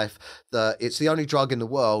everyday life, that it's the only drug in the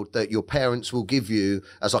world that your parents will give you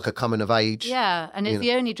as like a coming of age. Yeah, and it's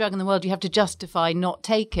the only drug in the world you have to justify not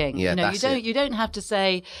taking. Yeah, you don't have to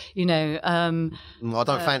say, I don't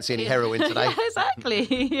fancy any heroin today. Yeah,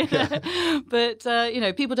 exactly. But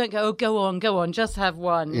people don't go, oh, go on, just have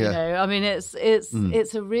one. You know, I mean, it's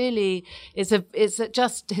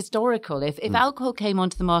just historical. If alcohol came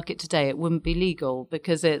onto the market today, it wouldn't be legal,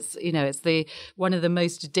 because it's one of the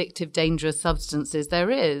most addictive, dangerous substances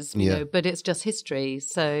there is. You know, but it's just history.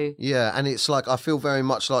 So and it's like, I feel very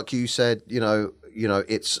much like you said.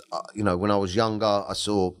 It's when I was younger, I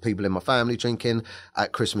saw people in my family drinking.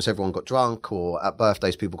 At Christmas, everyone got drunk, or at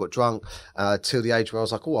birthdays, people got drunk. Till the age where I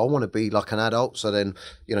was like, oh, I want to be like an adult. So then,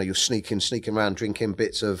 you're sneaking around drinking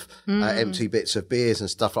bits of empty bits of beers and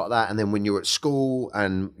stuff like that. And then when you're at school,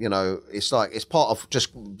 and it's like, it's part of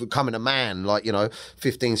just becoming a man. Like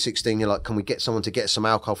 15, 16, you're like, can we get someone to get some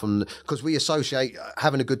alcohol from? Because we associate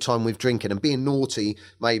having a good time with drinking and being naughty,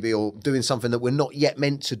 maybe, or doing something that we're not yet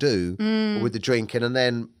meant to do with the drink. And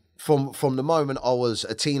then from the moment I was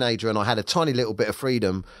a teenager and I had a tiny little bit of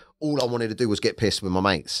freedom, all I wanted to do was get pissed with my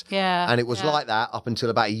mates. Yeah. And it was like that up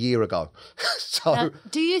until about a year ago. So,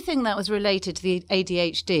 do you think that was related to the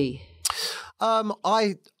ADHD?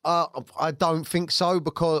 I don't think so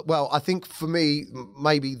because, well, I think for me,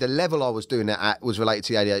 maybe the level I was doing it at was related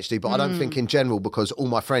to ADHD, but I don't think in general because all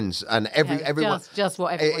my friends and everyone, just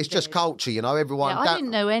what everyone it's just culture, you know, everyone. Yeah, I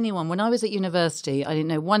didn't know anyone. When I was at university, I didn't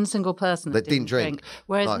know one single person that didn't drink.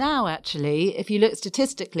 Whereas now, actually, if you look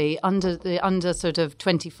statistically, under sort of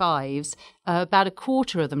 25s, about a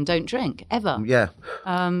quarter of them don't drink ever. Yeah.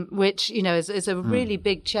 Which, you know, is a really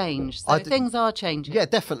big change. So things are changing. Yeah,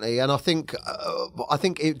 definitely. And I think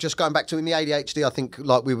it, just going back to in the ADHD, I think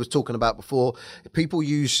like we were talking about before, people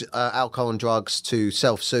use alcohol and drugs to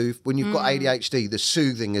self-soothe. When you've got ADHD, the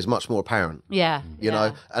soothing is much more apparent. Yeah. You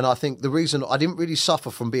know, and I think the reason I didn't really suffer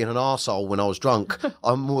from being an arsehole when I was drunk,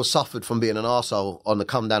 I more suffered from being an arsehole on the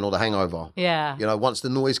come down or the hangover. Yeah. You know, once the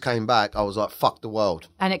noise came back, I was like, fuck the world.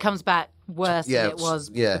 And it comes back worse than it was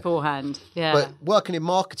beforehand. Yeah. But working in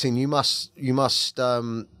marketing, you must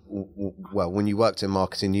well, when you worked in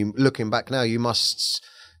marketing, looking back now, you must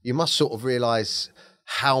sort of realise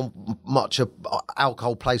how much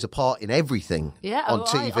alcohol plays a part in everything on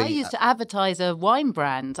TV. I used to advertise a wine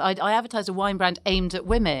brand. I advertised a wine brand aimed at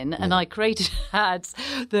women, and I created ads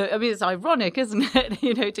that, I mean, it's ironic, isn't it?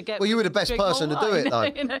 You know, to get. Well, you were the best person to do it, though.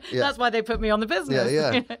 You know, that's why they put me on the business.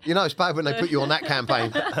 Yeah, yeah. You know, it's bad when they put you on that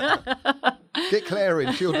campaign. Get Claire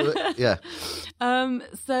in, she'll do it. Yeah. And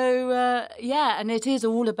it is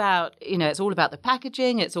all about, you know, it's all about the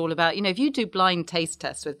packaging. It's all about, you know, if you do blind taste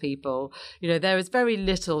tests with people, you know, there is very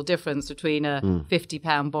little difference between a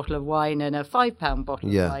 £50 bottle of wine and a £5 bottle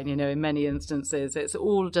of wine, you know, in many instances. It's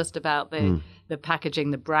all just about the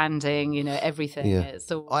packaging, the branding, you know, everything. Yeah.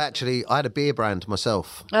 I had a beer brand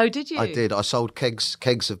myself. Oh, did you? I did. I sold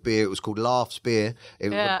kegs of beer. It was called Laughs Beer. It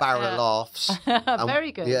was a barrel of Laughs.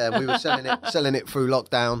 Very good. Yeah, we were selling it through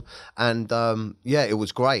lockdown, and it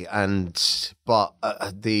was great. But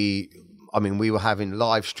we were having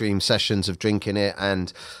live stream sessions of drinking it,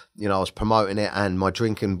 and you know, I was promoting it, and my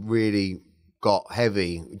drinking really got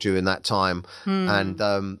heavy during that time,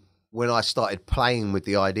 and. When I started playing with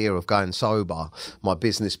the idea of going sober, my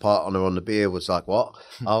business partner on the beer was like, what?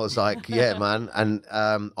 I was like, yeah, man. And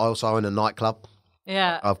I also own a nightclub.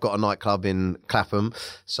 Yeah. I've got a nightclub in Clapham.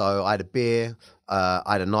 So I had a beer,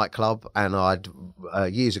 I had a nightclub, and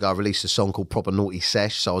years ago I released a song called Proper Naughty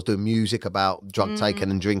Sesh. So I was doing music about drug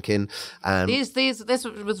taking and drinking. And this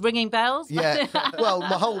was ringing bells. Yeah. Well,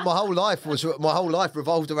 my whole life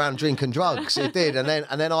revolved around drink and drugs. It did, and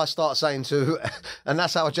then I started saying and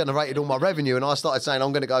that's how I generated all my revenue. And I started saying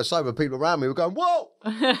I'm going to go sober. People around me were going,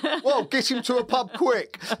 whoa, get him to a pub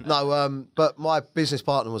quick. No, but my business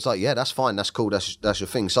partner was like, yeah, that's fine, that's cool, that's your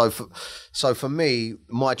thing. So for me,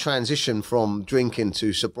 my transition from drinking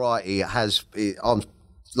to sobriety I'm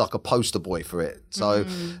like a poster boy for it. So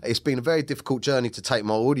it's been a very difficult journey to take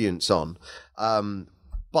my audience on.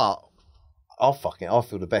 But I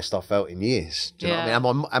feel the best I've felt in years. Do you know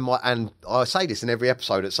what I mean? And I say this in every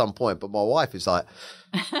episode at some point, but my wife is like,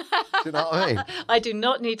 do you know what I mean? I do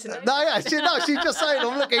not need to know. She's just saying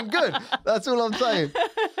I'm looking good. That's all I'm saying.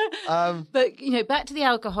 But, you know, back to the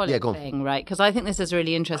alcoholic thing, right? Because I think this is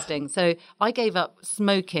really interesting. So I gave up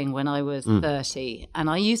smoking when I was 30, and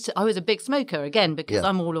I was a big smoker again because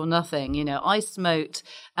I'm all or nothing. You know, I smoked,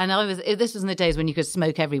 and this was in the days when you could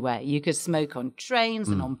smoke everywhere. You could smoke on trains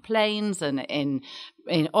and on planes and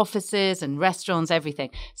in offices and restaurants, everything.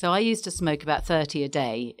 So I used to smoke about 30 a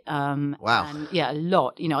day. Wow. And a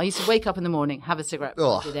lot. You know, I used to wake up in the morning, have a cigarette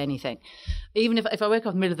before I did anything. Even if I woke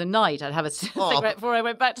up in the middle of the night, I'd have a cigarette before I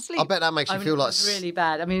went back to sleep. I bet that makes you feel like... It's really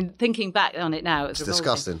bad. I mean, thinking back on it now, it's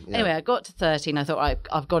disgusting. Yeah. Anyway, I got to 30 and I thought,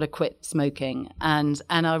 I've got to quit smoking. And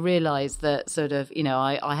I realised that sort of, you know,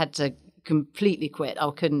 I had to completely quit. I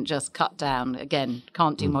couldn't just cut down. Again,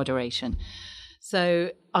 can't do moderation. So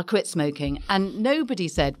I quit smoking, and nobody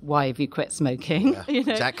said, why have you quit smoking? Yeah, you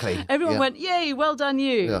know? Exactly. Everyone went, yay, well done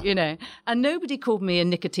you, you know. And nobody called me a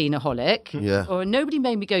nicotineaholic, or nobody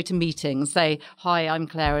made me go to meetings, say, hi, I'm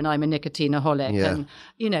Claire and I'm a nicotineaholic. Yeah. And,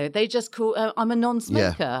 you know, they just call, I'm a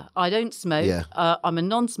non-smoker. Yeah. I don't smoke. Yeah. I'm a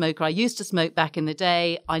non-smoker. I used to smoke back in the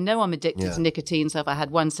day. I know I'm addicted to nicotine, so if I had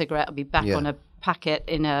one cigarette, I'd be back on a packet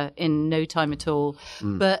in no time at all.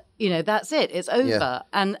 But that's it. It's over. Yeah.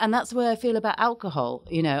 And that's the way I feel about alcohol.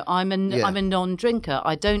 I'm a non-drinker.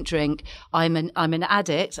 I don't drink. I'm an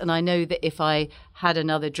addict, and I know that if I had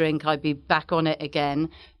another drink, I'd be back on it again.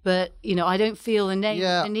 But, I don't feel the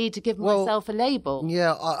need to give myself a label.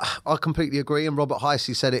 Yeah, I completely agree. And Robert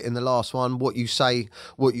Heisey said it in the last one. What you say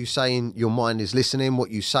in your mind is listening. What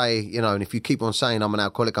you say, and if you keep on saying, I'm an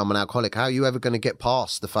alcoholic, how are you ever going to get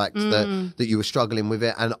past the fact that you were struggling with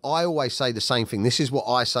it? And I always say the same thing. This is what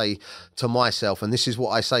I say to myself, and this is what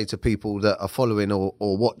I say to people that are following or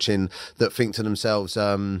watching that think to themselves,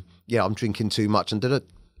 I'm drinking too much. And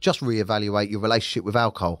just reevaluate your relationship with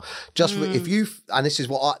alcohol. If you, and this is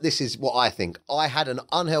what I think. I had an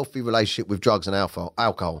unhealthy relationship with drugs and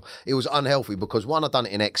alcohol. It was unhealthy because one, I'd done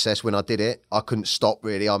it in excess. When I did it, I couldn't stop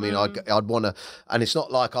really. I mean, I'd want to, and it's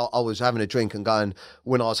not like I was having a drink and going,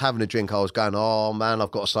 when I was having a drink, I was going, oh man, I've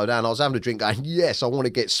got to slow down. I was having a drink going, yes, I want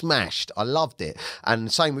to get smashed. I loved it.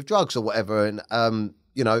 And same with drugs or whatever. And,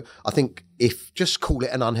 I think if just call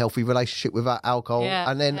it an unhealthy relationship with alcohol,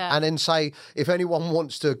 and then say, if anyone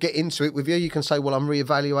wants to get into it with you, you can say, well, I'm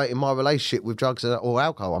reevaluating my relationship with drugs or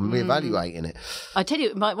alcohol. I'm reevaluating it. I tell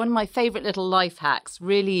you, one of my favourite little life hacks,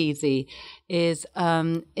 really easy, is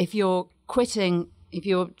if you're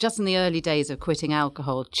just in the early days of quitting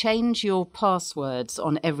alcohol, change your passwords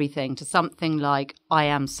on everything to something like, I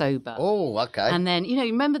am sober. Oh, okay. And then,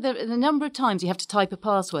 remember the number of times you have to type a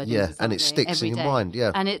password into and it sticks in your mind,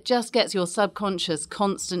 And it just gets your subconscious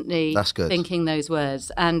constantly thinking those words.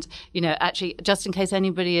 And, actually, just in case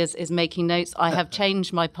anybody is making notes, I have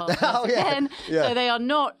changed my passwords again. Yeah. So they are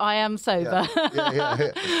not, I am sober.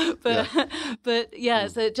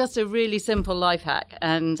 So just a really simple life hack,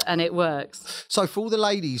 and it works. So for all the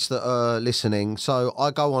ladies that are listening, so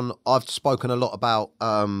I've spoken a lot about,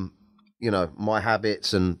 my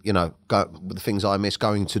habits and, the things I miss,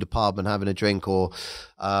 going to the pub and having a drink or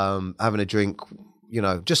having a drink,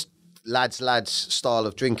 just lads style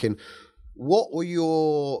of drinking. What were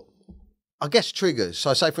your, I guess, triggers?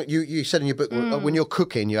 So say you said in your book, when you're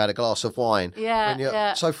cooking, you had a glass of wine.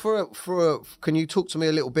 Yeah. So can you talk to me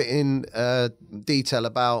a little bit in detail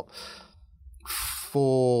about,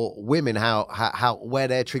 for women, how where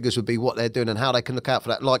their triggers would be, what they're doing, and how they can look out for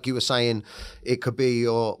that? Like you were saying, it could be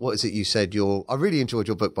your, what is it you said? I really enjoyed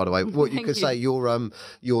your book, by the way. What you could say, your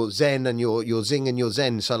zen and your zing and your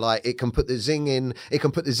zen. So like it can put the zing in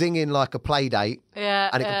like a play date,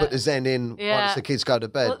 and it can put the zen in once the kids go to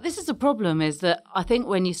bed. Well, this is the problem, is that I think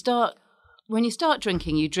when you start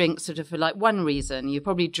drinking, you drink sort of for like one reason. You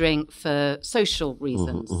probably drink for social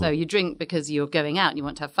reasons. So you drink because you're going out and you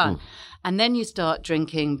want to have fun. And then you start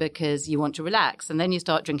drinking because you want to relax. And then you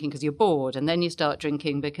start drinking because you're bored. And then you start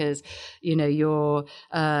drinking because, you want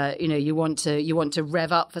to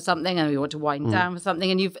rev up for something, and you want to wind down for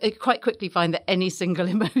something. And you quite quickly find that any single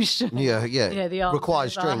emotion, the answer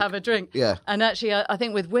requires is, drink. I'll have a drink. Yeah. And actually, I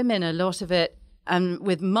think with women, a lot of it, and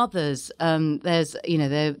with mothers, there's,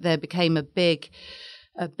 there became a big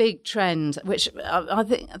trend, which I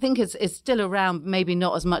think is still around, maybe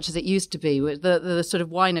not as much as it used to be, with the sort of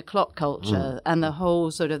wine o'clock culture and the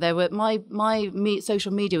whole sort of, my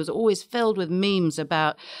social media was always filled with memes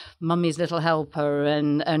about mummy's little helper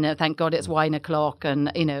and thank God it's wine o'clock, and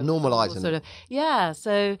normalizing sort of,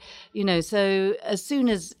 so so as soon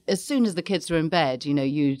as the kids were in bed,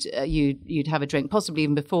 you'd have a drink, possibly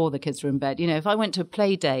even before the kids were in bed. If I went to a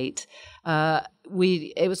play date,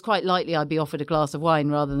 it was quite likely I'd be offered a glass of wine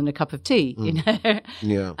rather than a cup of tea,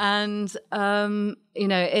 Yeah. And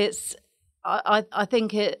it's I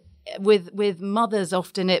think it with mothers,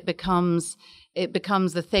 often it becomes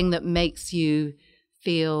the thing that makes you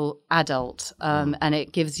feel adult, and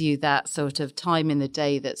it gives you that sort of time in the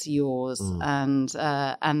day that's yours, and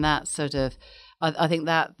that sort of, I think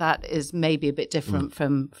that is maybe a bit different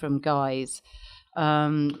from guys.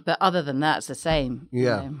 But other than that, it's the same.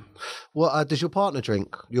 Yeah. Well, does your partner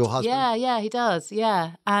drink? Your husband? Yeah, he does.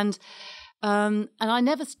 Yeah, and I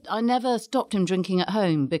never stopped him drinking at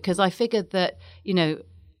home, because I figured that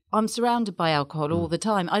I'm surrounded by alcohol all the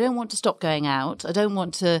time. I don't want to stop going out. I don't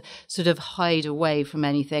want to sort of hide away from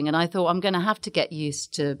anything. And I thought, I'm going to have to get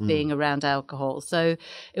used to being around alcohol. So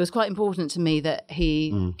it was quite important to me that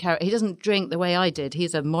he doesn't drink the way I did.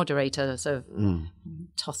 He's a moderator, sort of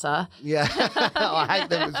tosser. Yeah, I hate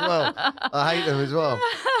them as well.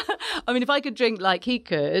 I mean, if I could drink like he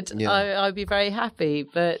could, I'd be very happy.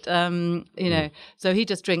 But, so he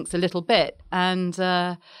just drinks a little bit. And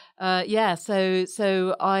so I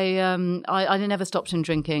never stopped him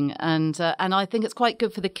drinking, and I think it's quite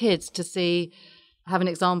good for the kids to have an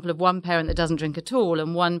example of one parent that doesn't drink at all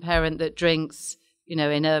and one parent that drinks, in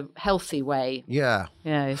a healthy way. Yeah.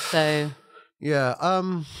 So.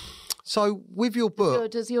 Yeah. So with your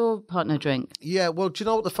book, does your partner drink? Yeah. Well, do you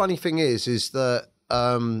know what the funny thing is that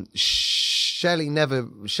Shelley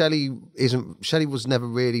was never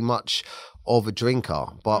really much of a drinker,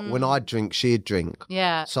 but when I'd drink, she'd drink.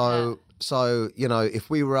 Yeah. So if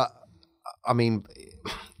we were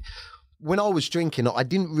when I was drinking, I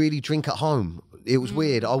didn't really drink at home. It was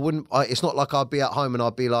weird. It's not like I'd be at home and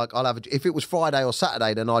I'd be like, if it was Friday or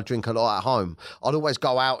Saturday, then I'd drink a lot at home. I'd always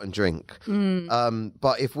go out and drink.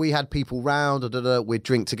 But if we had people round, we'd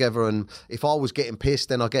drink together. And if I was getting pissed,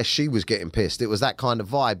 then I guess she was getting pissed. It was that kind of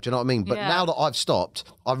vibe. Do you know what I mean? But now that I've stopped,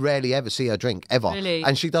 I rarely ever see her drink, ever. Really?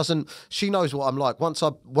 And she knows what I'm like. Once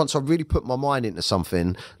I really put my mind into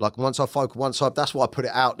something, like that's why I put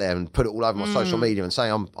it out there and put it all over my social media and say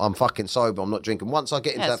I'm fucking sober, I'm not drinking. Once I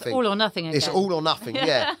get into that thing. All or nothing again. It's all or nothing,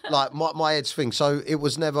 yeah. Like my head's thing. So it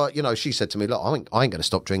was never, she said to me, look, I ain't going to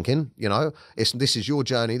stop drinking, this is your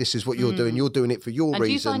journey, this is what you're doing, you're doing it for your reasons.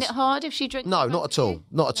 Do you find it hard if she drinks? No, not at all.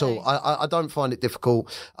 Not at all. I don't find it difficult.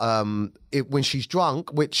 When she's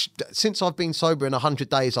drunk, which since I've been sober in 100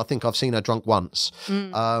 days, I think I've seen her drunk once.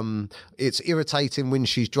 It's irritating when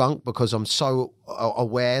she's drunk because I'm so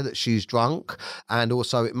aware that she's drunk, and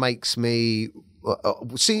also it makes me...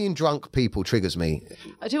 seeing drunk people triggers me.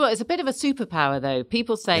 I tell you what, it's a bit of a superpower though.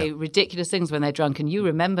 People say ridiculous things when they're drunk and you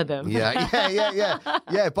remember them. Yeah.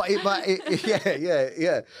 But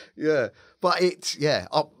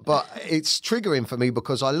it's triggering for me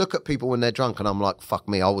because I look at people when they're drunk and I'm like, fuck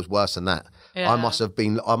me, I was worse than that. Yeah. I must have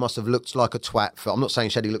looked like a twat I'm not saying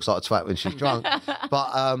Shelley looks like a twat when she's drunk, but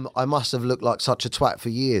I must have looked like such a twat for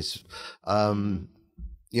years. But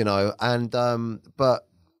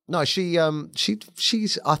no, she's.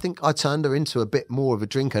 I think I turned her into a bit more of a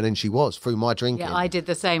drinker than she was through my drinking. Yeah, I did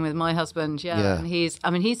the same with my husband. Yeah. And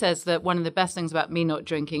he says that one of the best things about me not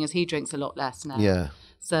drinking is he drinks a lot less now. Yeah.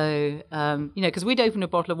 So, because we'd opened a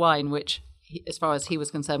bottle of wine, which, as far as he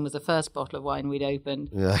was concerned, was the first bottle of wine we'd opened.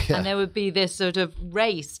 Yeah. And there would be this sort of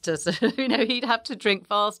race to, he'd have to drink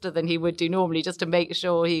faster than he would do normally just to make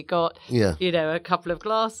sure he got, a couple of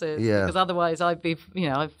glasses. Yeah. Because otherwise I'd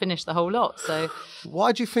finished the whole lot. So,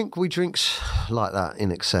 why do you think we drink like that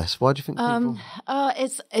in excess? Why do you think people?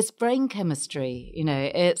 It's brain chemistry.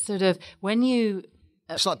 It's sort of when you.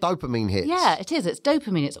 It's like dopamine hits. Yeah, it is. It's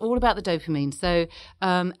dopamine. It's all about the dopamine. So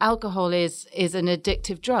alcohol is an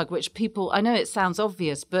addictive drug, which people, I know it sounds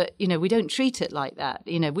obvious, but, we don't treat it like that.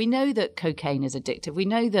 We know that cocaine is addictive. We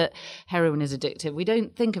know that heroin is addictive. We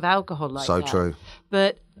don't think of alcohol like that. So true.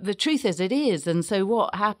 But the truth is it is. And so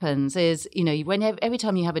what happens is, every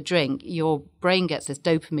time you have a drink, your brain gets this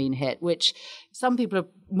dopamine hit, which some people are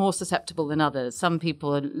more susceptible than others. Some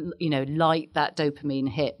people are, like that dopamine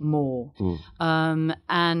hit more.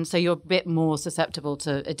 And so you're a bit more susceptible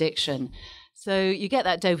to addiction. So you get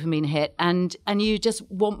that dopamine hit and you just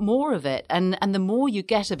want more of it. And the more you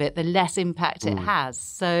get of it, the less impact it has.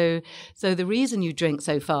 So the reason you drink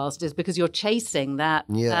so fast is because you're chasing that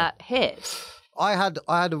hit. I had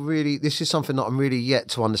a really, this is something that I'm really yet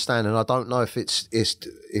to understand, and I don't know if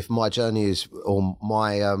if my journey is, or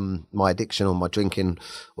my addiction or my drinking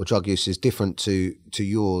or drug use is different to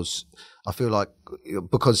yours. I feel like,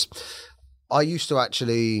 because I used to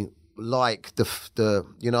actually like the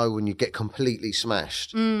when you get completely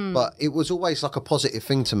smashed, but it was always like a positive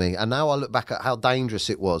thing to me. And now I look back at how dangerous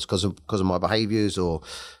it was because of my behaviours, or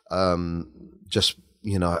just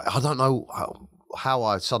I don't know how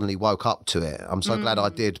I suddenly woke up to it. I'm so glad I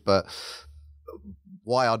did, but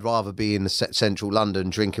why I'd rather be in the central London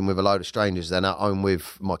drinking with a load of strangers than at home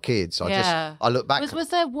with my kids. I look back. Was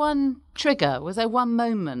there one trigger? Was there one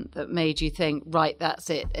moment that made you think, right, that's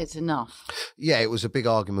it, it's enough? Yeah, it was a big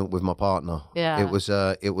argument with my partner. Yeah, it was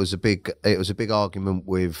a big argument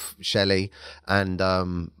with Shelley, and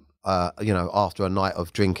after a night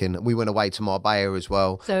of drinking, we went away to Marbella as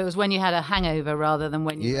well. So it was when you had a hangover rather than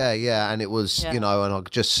when you... Yeah, and it was, and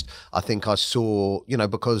I think I saw,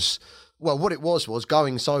 because, well, what it was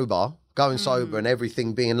going sober and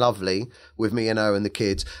everything being lovely with me and her and the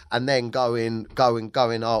kids, and then going,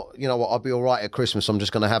 oh, you know what, I'll be all right at Christmas, I'm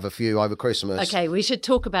just going to have a few over Christmas. Okay, we should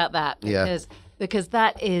talk about that, because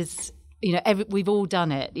that is, we've all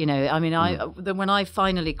done it, when I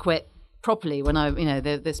finally quit properly, when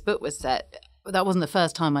this book was set, that wasn't the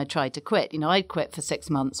first time I tried to quit. I'd quit for 6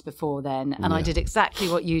 months before then, and I did exactly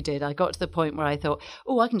what you did. I got to the point where I thought,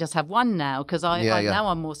 I can just have one now, because now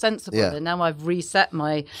I'm more sensible, and now I've reset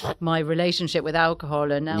my relationship with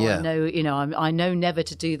alcohol, and now I know, I know never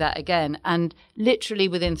to do that again. And literally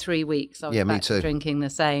within 3 weeks, I was back to drinking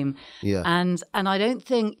the same. Yeah. And I don't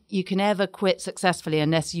think you can ever quit successfully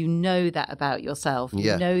unless you know that about yourself.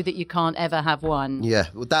 You know that you can't ever have one. Yeah,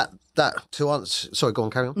 well, to answer. Sorry, go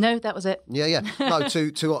on, carry on. No, that was it. Yeah. No,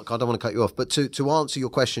 to I don't want to cut you off, but to answer your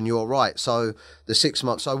question, you're right. So the 6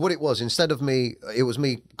 months. So what it was, instead of me, it was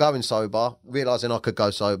me going sober, realizing I could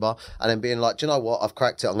go sober, and then being like, do you know what? I've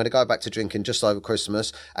cracked it. I'm going to go back to drinking just over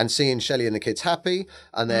Christmas, and seeing Shelley and the kids happy,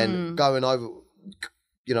 and then going over,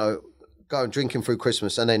 going drinking through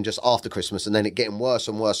Christmas, and then just after Christmas, and then it getting worse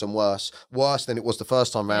and worse and worse than it was the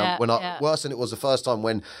first time round. Worse than it was the first time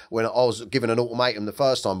when I was given an ultimatum the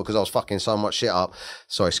first time because I was fucking so much shit up.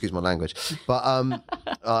 Sorry, excuse my language, but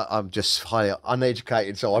I'm just highly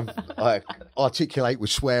uneducated, so I articulate with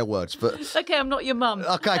swear words. But okay, I'm not your mum.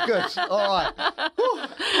 Okay, good. All right.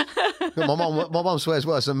 my mum swears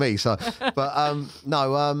worse than me. So, but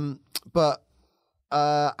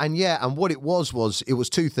and what it was it was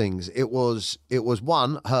two things. It was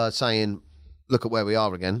one, her saying, look at where we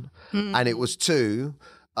are again. And it was two,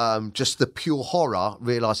 just the pure horror,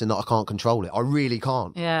 realising that I can't control it. I really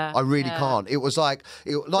can't. Yeah. I really can't. It was like...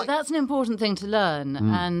 But that's an important thing to learn.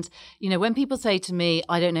 And, when people say to me,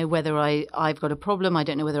 I don't know whether I've got a problem, I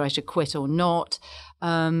don't know whether I should quit or not,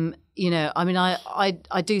 I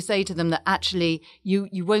do say to them that actually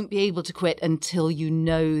you won't be able to quit until you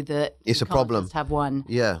know that it's a problem. Just have one.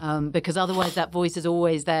 Yeah. Because otherwise that voice is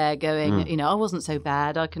always there going, I wasn't so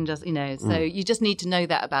bad. I can just, so you just need to know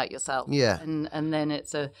that about yourself. Yeah. And then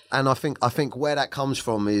it's a... And I think where that comes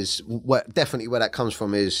from is, definitely where that comes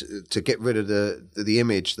from is to get rid of the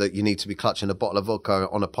image that you need to be clutching a bottle of vodka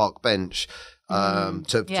on a park bench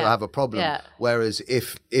to have a problem. Yeah. Whereas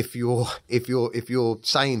if you're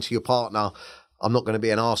saying to your partner, I'm not going to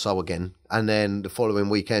be an arsehole again, and then the following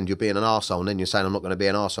weekend you're being an arsehole, and then you're saying I'm not going to be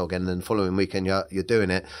an arsehole again, and then the following weekend you're doing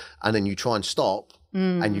it, and then you try and stop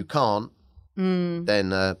and you can't,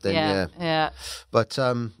 then yeah. But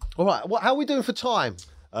all right, how are we doing for time?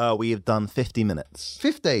 We have done 50 minutes.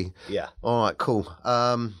 50? Yeah. All right, cool.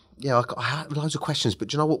 I have loads of questions, but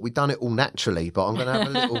do you know what? We've done it all naturally. But I'm going to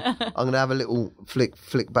have a little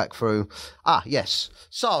flick back through. Yes.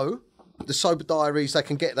 So the Sober Diaries, they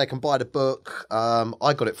can buy the book.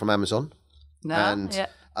 I got it from Amazon,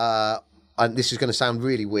 and this is going to sound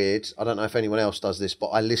really weird. I don't know if anyone else does this, but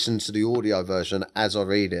I listen to the audio version as I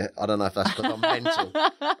read it. I don't know if that's because I'm mental.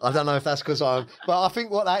 I don't know if that's because I'm... But I think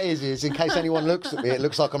what that is in case anyone looks at me, it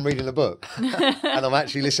looks like I'm reading a book and I'm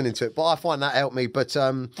actually listening to it. But I find that helped me. But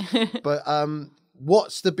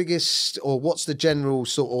what's the biggest, or what's the general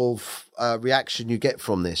sort of reaction you get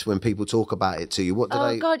from this when people talk about it to you? What do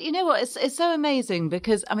they... God, you know what? It's so amazing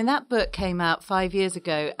because, that book came out 5 years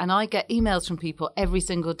ago and I get emails from people every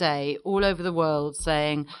single day all over the world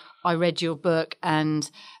saying, I read your book and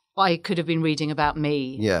I could have been reading about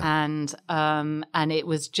me. Yeah. And it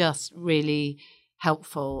was just really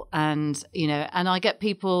helpful. And, and I get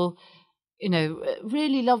people...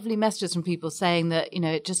 really lovely messages from people saying that,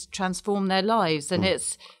 it just transformed their lives. And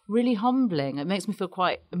it's really humbling. It makes me feel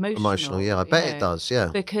quite emotional. Yeah, I bet it does, yeah.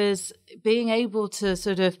 Because being able to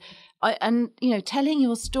sort of, telling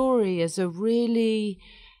your story is a really...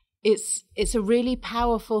 It's a really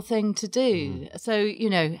powerful thing to do. So,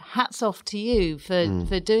 hats off to you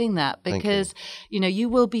for doing that, because, you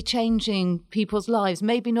will be changing people's lives,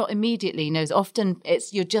 maybe not immediately. Often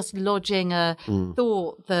you're just lodging a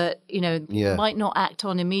thought that, might not act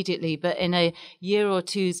on immediately, but in a year or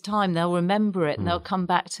two's time, they'll remember it and they'll come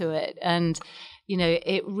back to it. And,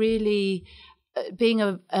 it really,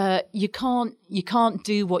 being you can't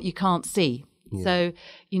do what you can't see. Yeah. So,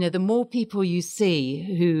 the more people you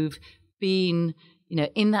see who've been,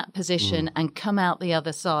 in that position and come out the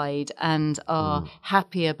other side and are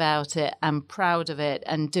happy about it and proud of it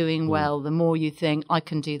and doing well, the more you think, I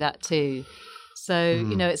can do that too. So,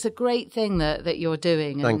 it's a great thing that you're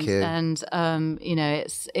doing. Thank you. And,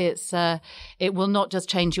 it will not just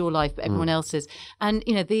change your life, but everyone else's. And,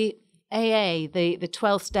 the AA, the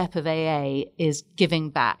 12th step of AA is giving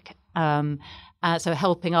back. So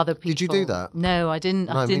helping other people. Did you do that? No, I didn't.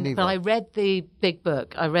 No, I didn't. But I read the big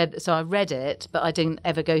book. I read it, but I didn't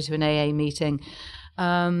ever go to an AA meeting.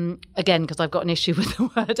 Again, because I've got an issue with the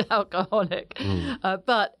word alcoholic.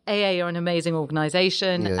 But AA are an amazing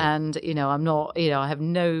organisation, and I'm not. I have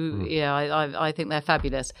no. I think they're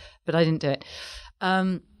fabulous, but I didn't do it.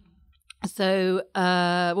 So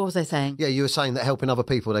what was I saying? Yeah, you were saying that helping other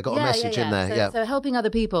people, they got a message in there. So helping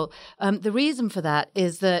other people. The reason for that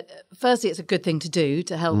is that, firstly, it's a good thing to do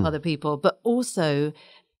to help other people, but also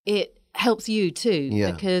it helps you too,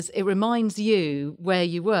 because it reminds you where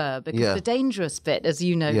you were. Because the dangerous bit, as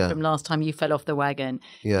you know from last time you fell off the wagon,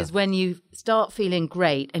 is when you start feeling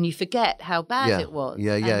great and you forget how bad it was.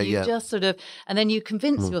 And you just sort of, and then you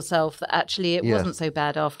convince yourself that actually it wasn't so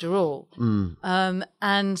bad after all.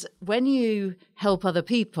 And when you help other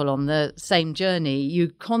people on the same journey,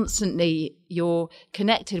 you're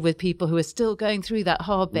connected with people who are still going through that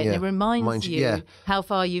hard bit. And it reminds you how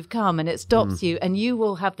far you've come, and it stops you. And you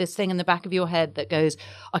will have this thing in the back of your head that goes,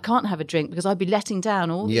 I can't have a drink because I'd be letting down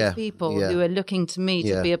all these people who are looking to me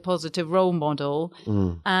to be a positive role model.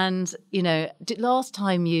 And, last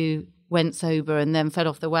time you went sober and then fell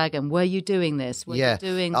off the wagon, were you doing this?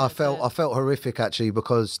 I felt horrific, actually,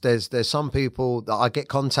 because there's some people that I get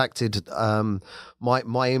contacted. My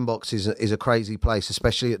inbox is a crazy place,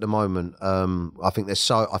 especially at the moment. I think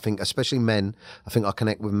especially men. I think I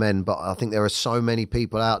connect with men, but I think there are so many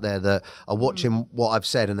people out there that are watching what I've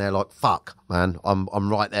said and they're like, "Fuck, man, I'm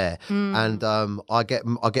right there." And I get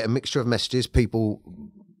a mixture of messages.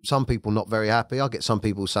 Some people not very happy. I get some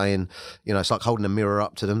people saying, it's like holding a mirror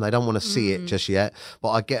up to them. They don't want to see it just yet. But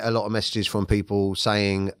I get a lot of messages from people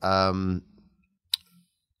saying,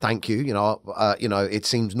 thank you. It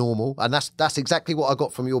seems normal. And that's exactly what I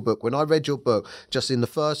got from your book. When I read your book, just in the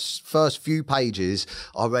first few pages,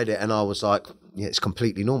 I read it and I was like, yeah, it's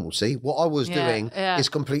completely normal. See, what I was doing is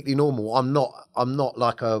completely normal. I'm not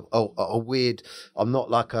like a weird, I'm not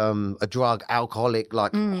like a drug alcoholic,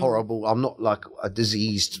 like horrible. I'm not like a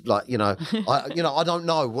diseased, like, I don't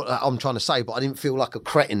know what I'm trying to say, but I didn't feel like a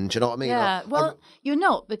cretin. Do you know what I mean? Yeah. You're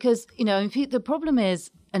not, because, the problem is,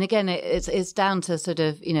 and again, it's down to sort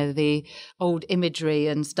of, the old imagery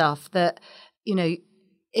and stuff that,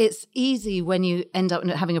 it's easy when you end up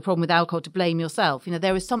having a problem with alcohol to blame yourself.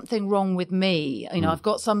 There is something wrong with me. I've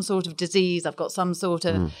got some sort of disease. I've got some sort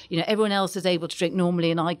of, everyone else is able to drink normally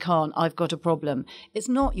and I can't. I've got a problem. It's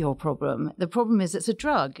not your problem. The problem is it's a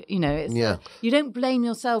drug. You don't blame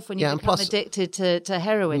yourself when you become addicted to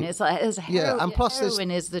heroin. It's like and plus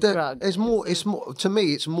heroin is the drug. It's more. To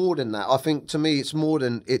me, it's more than that. I think to me, it's more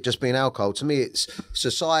than it just being alcohol. To me, it's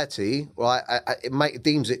society. Right? It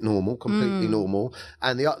deems it normal, completely normal,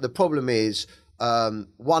 and the problem is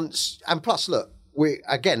look,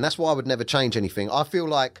 that's why I would never change anything. I feel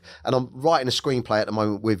like, and I'm writing a screenplay at the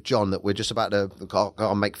moment with John that we're just about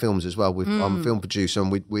to make films as well. I'm a film producer,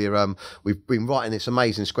 and we've been writing this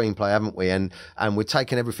amazing screenplay, haven't we? And we're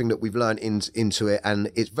taking everything that we've learned into it,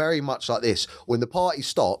 and it's very much like this: when the party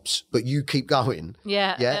stops, but you keep going.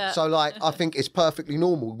 Yeah. So I think it's perfectly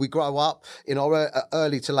normal. We grow up in our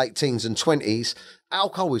early to late teens and 20s.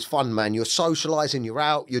 Alcohol is fun, man. You're socialising, you're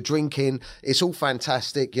out, you're drinking. It's all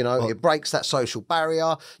fantastic, It breaks that social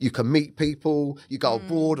barrier. You can meet people. You go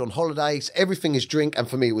abroad on holidays. Everything is drink, and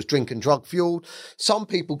for me, it was drink and drug fueled. Some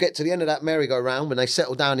people get to the end of that merry-go-round when they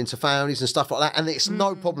settle down into families and stuff like that, and it's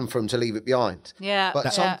no problem for them to leave it behind. Yeah.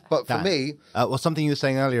 But for me, something you were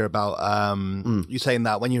saying earlier about you saying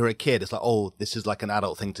that when you were a kid, it's like, oh, this is like an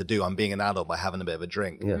adult thing to do. I'm being an adult by having a bit of a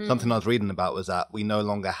drink. Yeah. Something I was reading about was that we no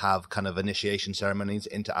longer have kind of initiation ceremonies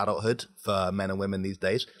into adulthood for men and women these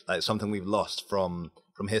days. Like something we've lost from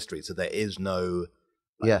history. So there is no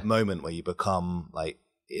moment where you become like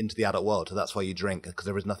into the adult world. So that's why you drink, because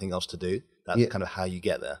there is nothing else to do. That's kind of how you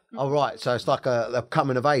get there. Oh, right. So it's like a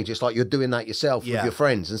coming of age. It's like you're doing that yourself with your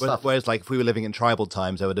friends and stuff. Whereas like if we were living in tribal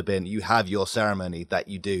times, there would have been, you have your ceremony that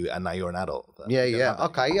you do and now you're an adult. But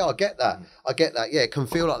Okay. Yeah, I get that. Yeah, it can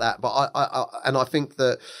feel like that. But I think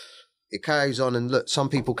that it carries on, and look, some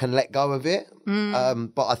people can let go of it.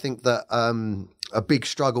 But I think that a big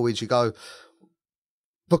struggle is you go,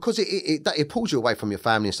 because it pulls you away from your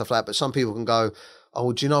family and stuff like that. But some people can go,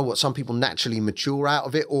 oh, do you know what? Some people naturally mature out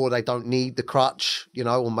of it, or they don't need the crutch,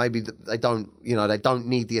 or maybe they don't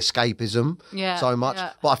need the escapism so much.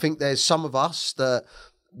 Yeah. But I think there's some of us that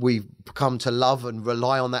we've come to love and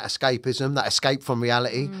rely on that escapism, that escape from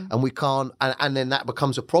reality, and we can't, and then that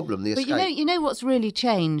becomes a problem. The escape. But you know what's really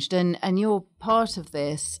changed, and you're part of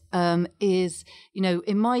this, is,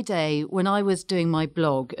 in my day when I was doing my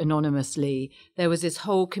blog anonymously, there was this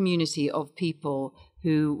whole community of people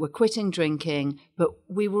who were quitting drinking, but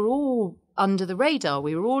we were all under the radar.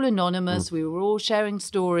 We were all anonymous. We were all sharing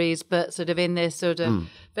stories, but sort of in this sort of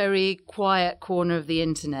very quiet corner of the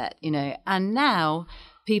internet, and now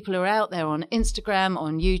people are out there on Instagram,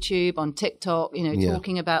 on YouTube, on TikTok,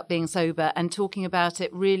 talking about being sober and talking about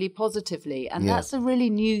it really positively. And that's a really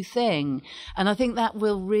new thing. And I think that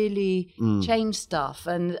will really change stuff.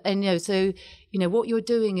 And so, what you're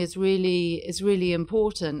doing is really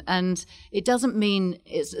important. And it doesn't mean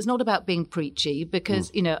it's not about being preachy,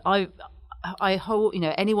 because, I hold,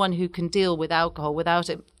 anyone who can deal with alcohol without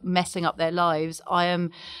it messing up their lives, I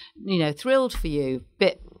am, thrilled for you.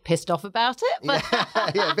 Bit pissed off about it, but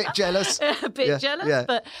a bit jealous, jealous,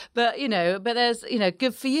 but there's,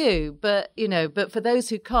 good for you, but for those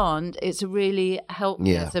who can't, it's a really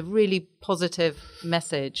it's a really positive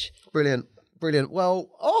message. Brilliant. Brilliant. Well,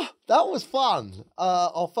 that was fun.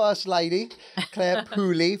 Our first lady, Claire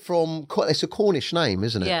Pooley from, it's a Cornish name,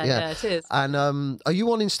 isn't it? Yeah, it is. And are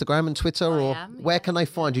you on Instagram and Twitter, or where can they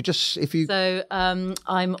find you? Just if you. So I'm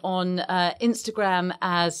on Instagram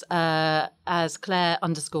as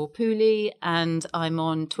Claire_Pooley, and I'm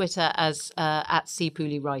on Twitter as at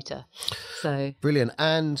 @CPooleyWriter. So brilliant.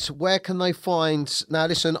 And where can they find? Now,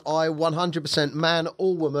 listen, I 100% man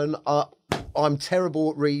or woman. I'm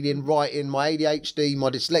terrible at reading, writing, my ADHD, my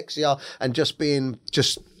dyslexia, and just being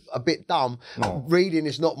a bit dumb. Reading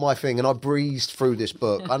is not my thing, and I breezed through this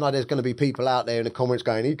book. I know there's going to be people out there in the comments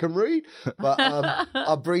going, he can read, but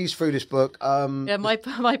I breezed through this book.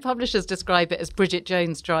 My publishers describe it as Bridget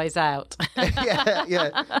Jones dries out.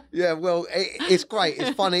 Yeah. Well, it's great. It's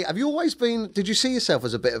funny. Have you always been? Did you see yourself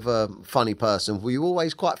as a bit of a funny person? Were you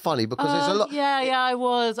always quite funny? Because there's a lot. I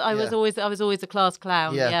was. I was always a class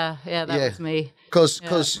clown. That was me.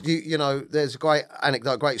 Because you know, there's a great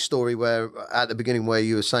anecdote, great story where at the beginning where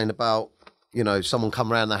you were saying about, you know, someone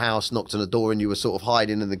come around the house, knocked on the door, and you were sort of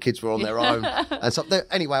hiding, and the kids were on their own and stuff.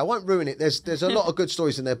 Anyway, I won't ruin it. There's a lot of good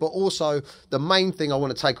stories in there, but also the main thing I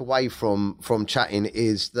want to take away from chatting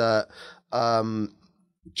is that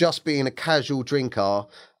just being a casual drinker,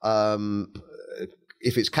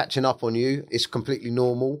 if it's catching up on you, it's completely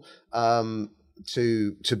normal.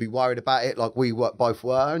 To be worried about it, like we both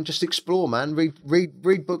were, and just explore, man.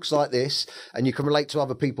 Read books like this, and you can relate to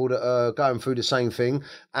other people that are going through the same thing.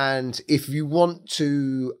 And if you want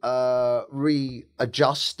to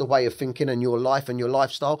readjust the way of thinking and your life and your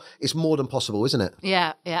lifestyle, it's more than possible, isn't it?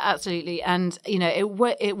 Yeah, absolutely. And you know,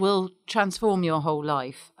 it will transform your whole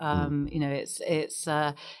life. You know,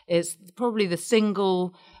 it's probably the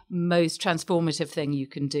single most transformative thing you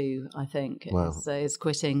can do, I think. Wow. is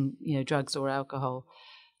quitting, you know, drugs or alcohol.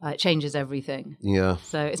 It changes everything. Yeah.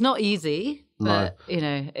 So it's not easy, but you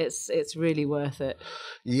know, it's really worth it.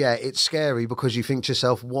 Yeah, it's scary because you think to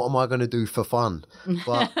yourself, what am I going to do for fun?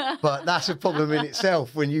 But that's a problem in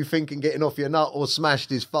itself. When you thinking getting off your nut or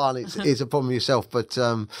smashed is fun, it's a problem yourself. But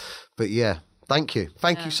yeah. Thank you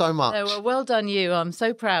so much. Well done, you. I'm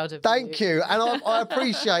so proud of you. Thank you, and I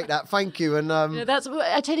appreciate that. Thank you. And that's.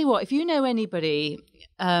 I tell you what, if you know anybody,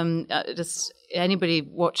 just anybody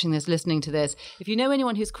watching this, listening to this, if you know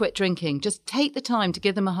anyone who's quit drinking, just take the time to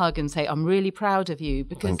give them a hug and say, "I'm really proud of you,"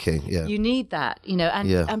 because thank you. Yeah. You need that, you know.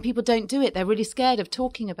 And people don't do it. They're really scared of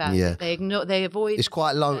talking about it. They ignore. They avoid. It's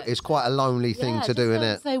quite It's quite a lonely thing to do, isn't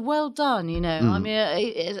it? Say, well done. You know, I mean,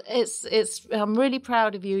 it's. I'm really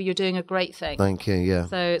proud of you. You're doing a great thing. Thank you. Yeah.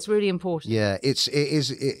 So it's really important. Yeah, it's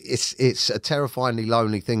a terrifyingly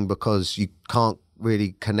lonely thing because you can't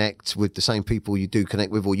really connect with the same people you do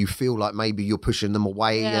connect with, or you feel like maybe you're pushing them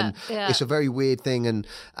away, and it's a very weird thing. And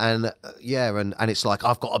it's like,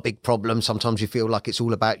 I've got a big problem. Sometimes you feel like it's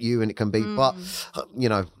all about you, and it can be, but you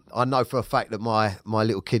know, I know for a fact that my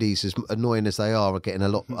little kiddies, as annoying as they are getting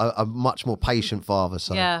a much more patient father.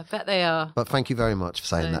 So yeah, I bet they are. But thank you very much for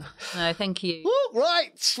saying that. No, thank you.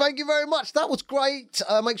 Right, thank you very much. That was great.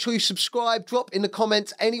 Make sure you subscribe. Drop in the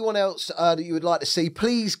comments anyone else that you would like to see.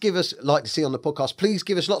 Please give us on the podcast. Please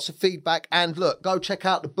give us lots of feedback. And look, go check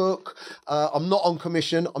out the book. I'm not on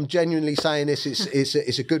commission. I'm genuinely saying this.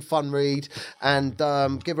 It's a good fun read. And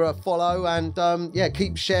give her a follow. And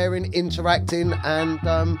keep sharing, interacting. And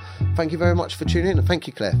thank you very much for tuning in. And thank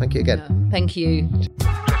you, Claire. Thank you again. Thank you. Just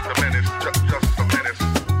a menace. Just a menace.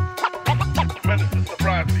 Menace to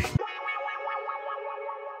sobriety.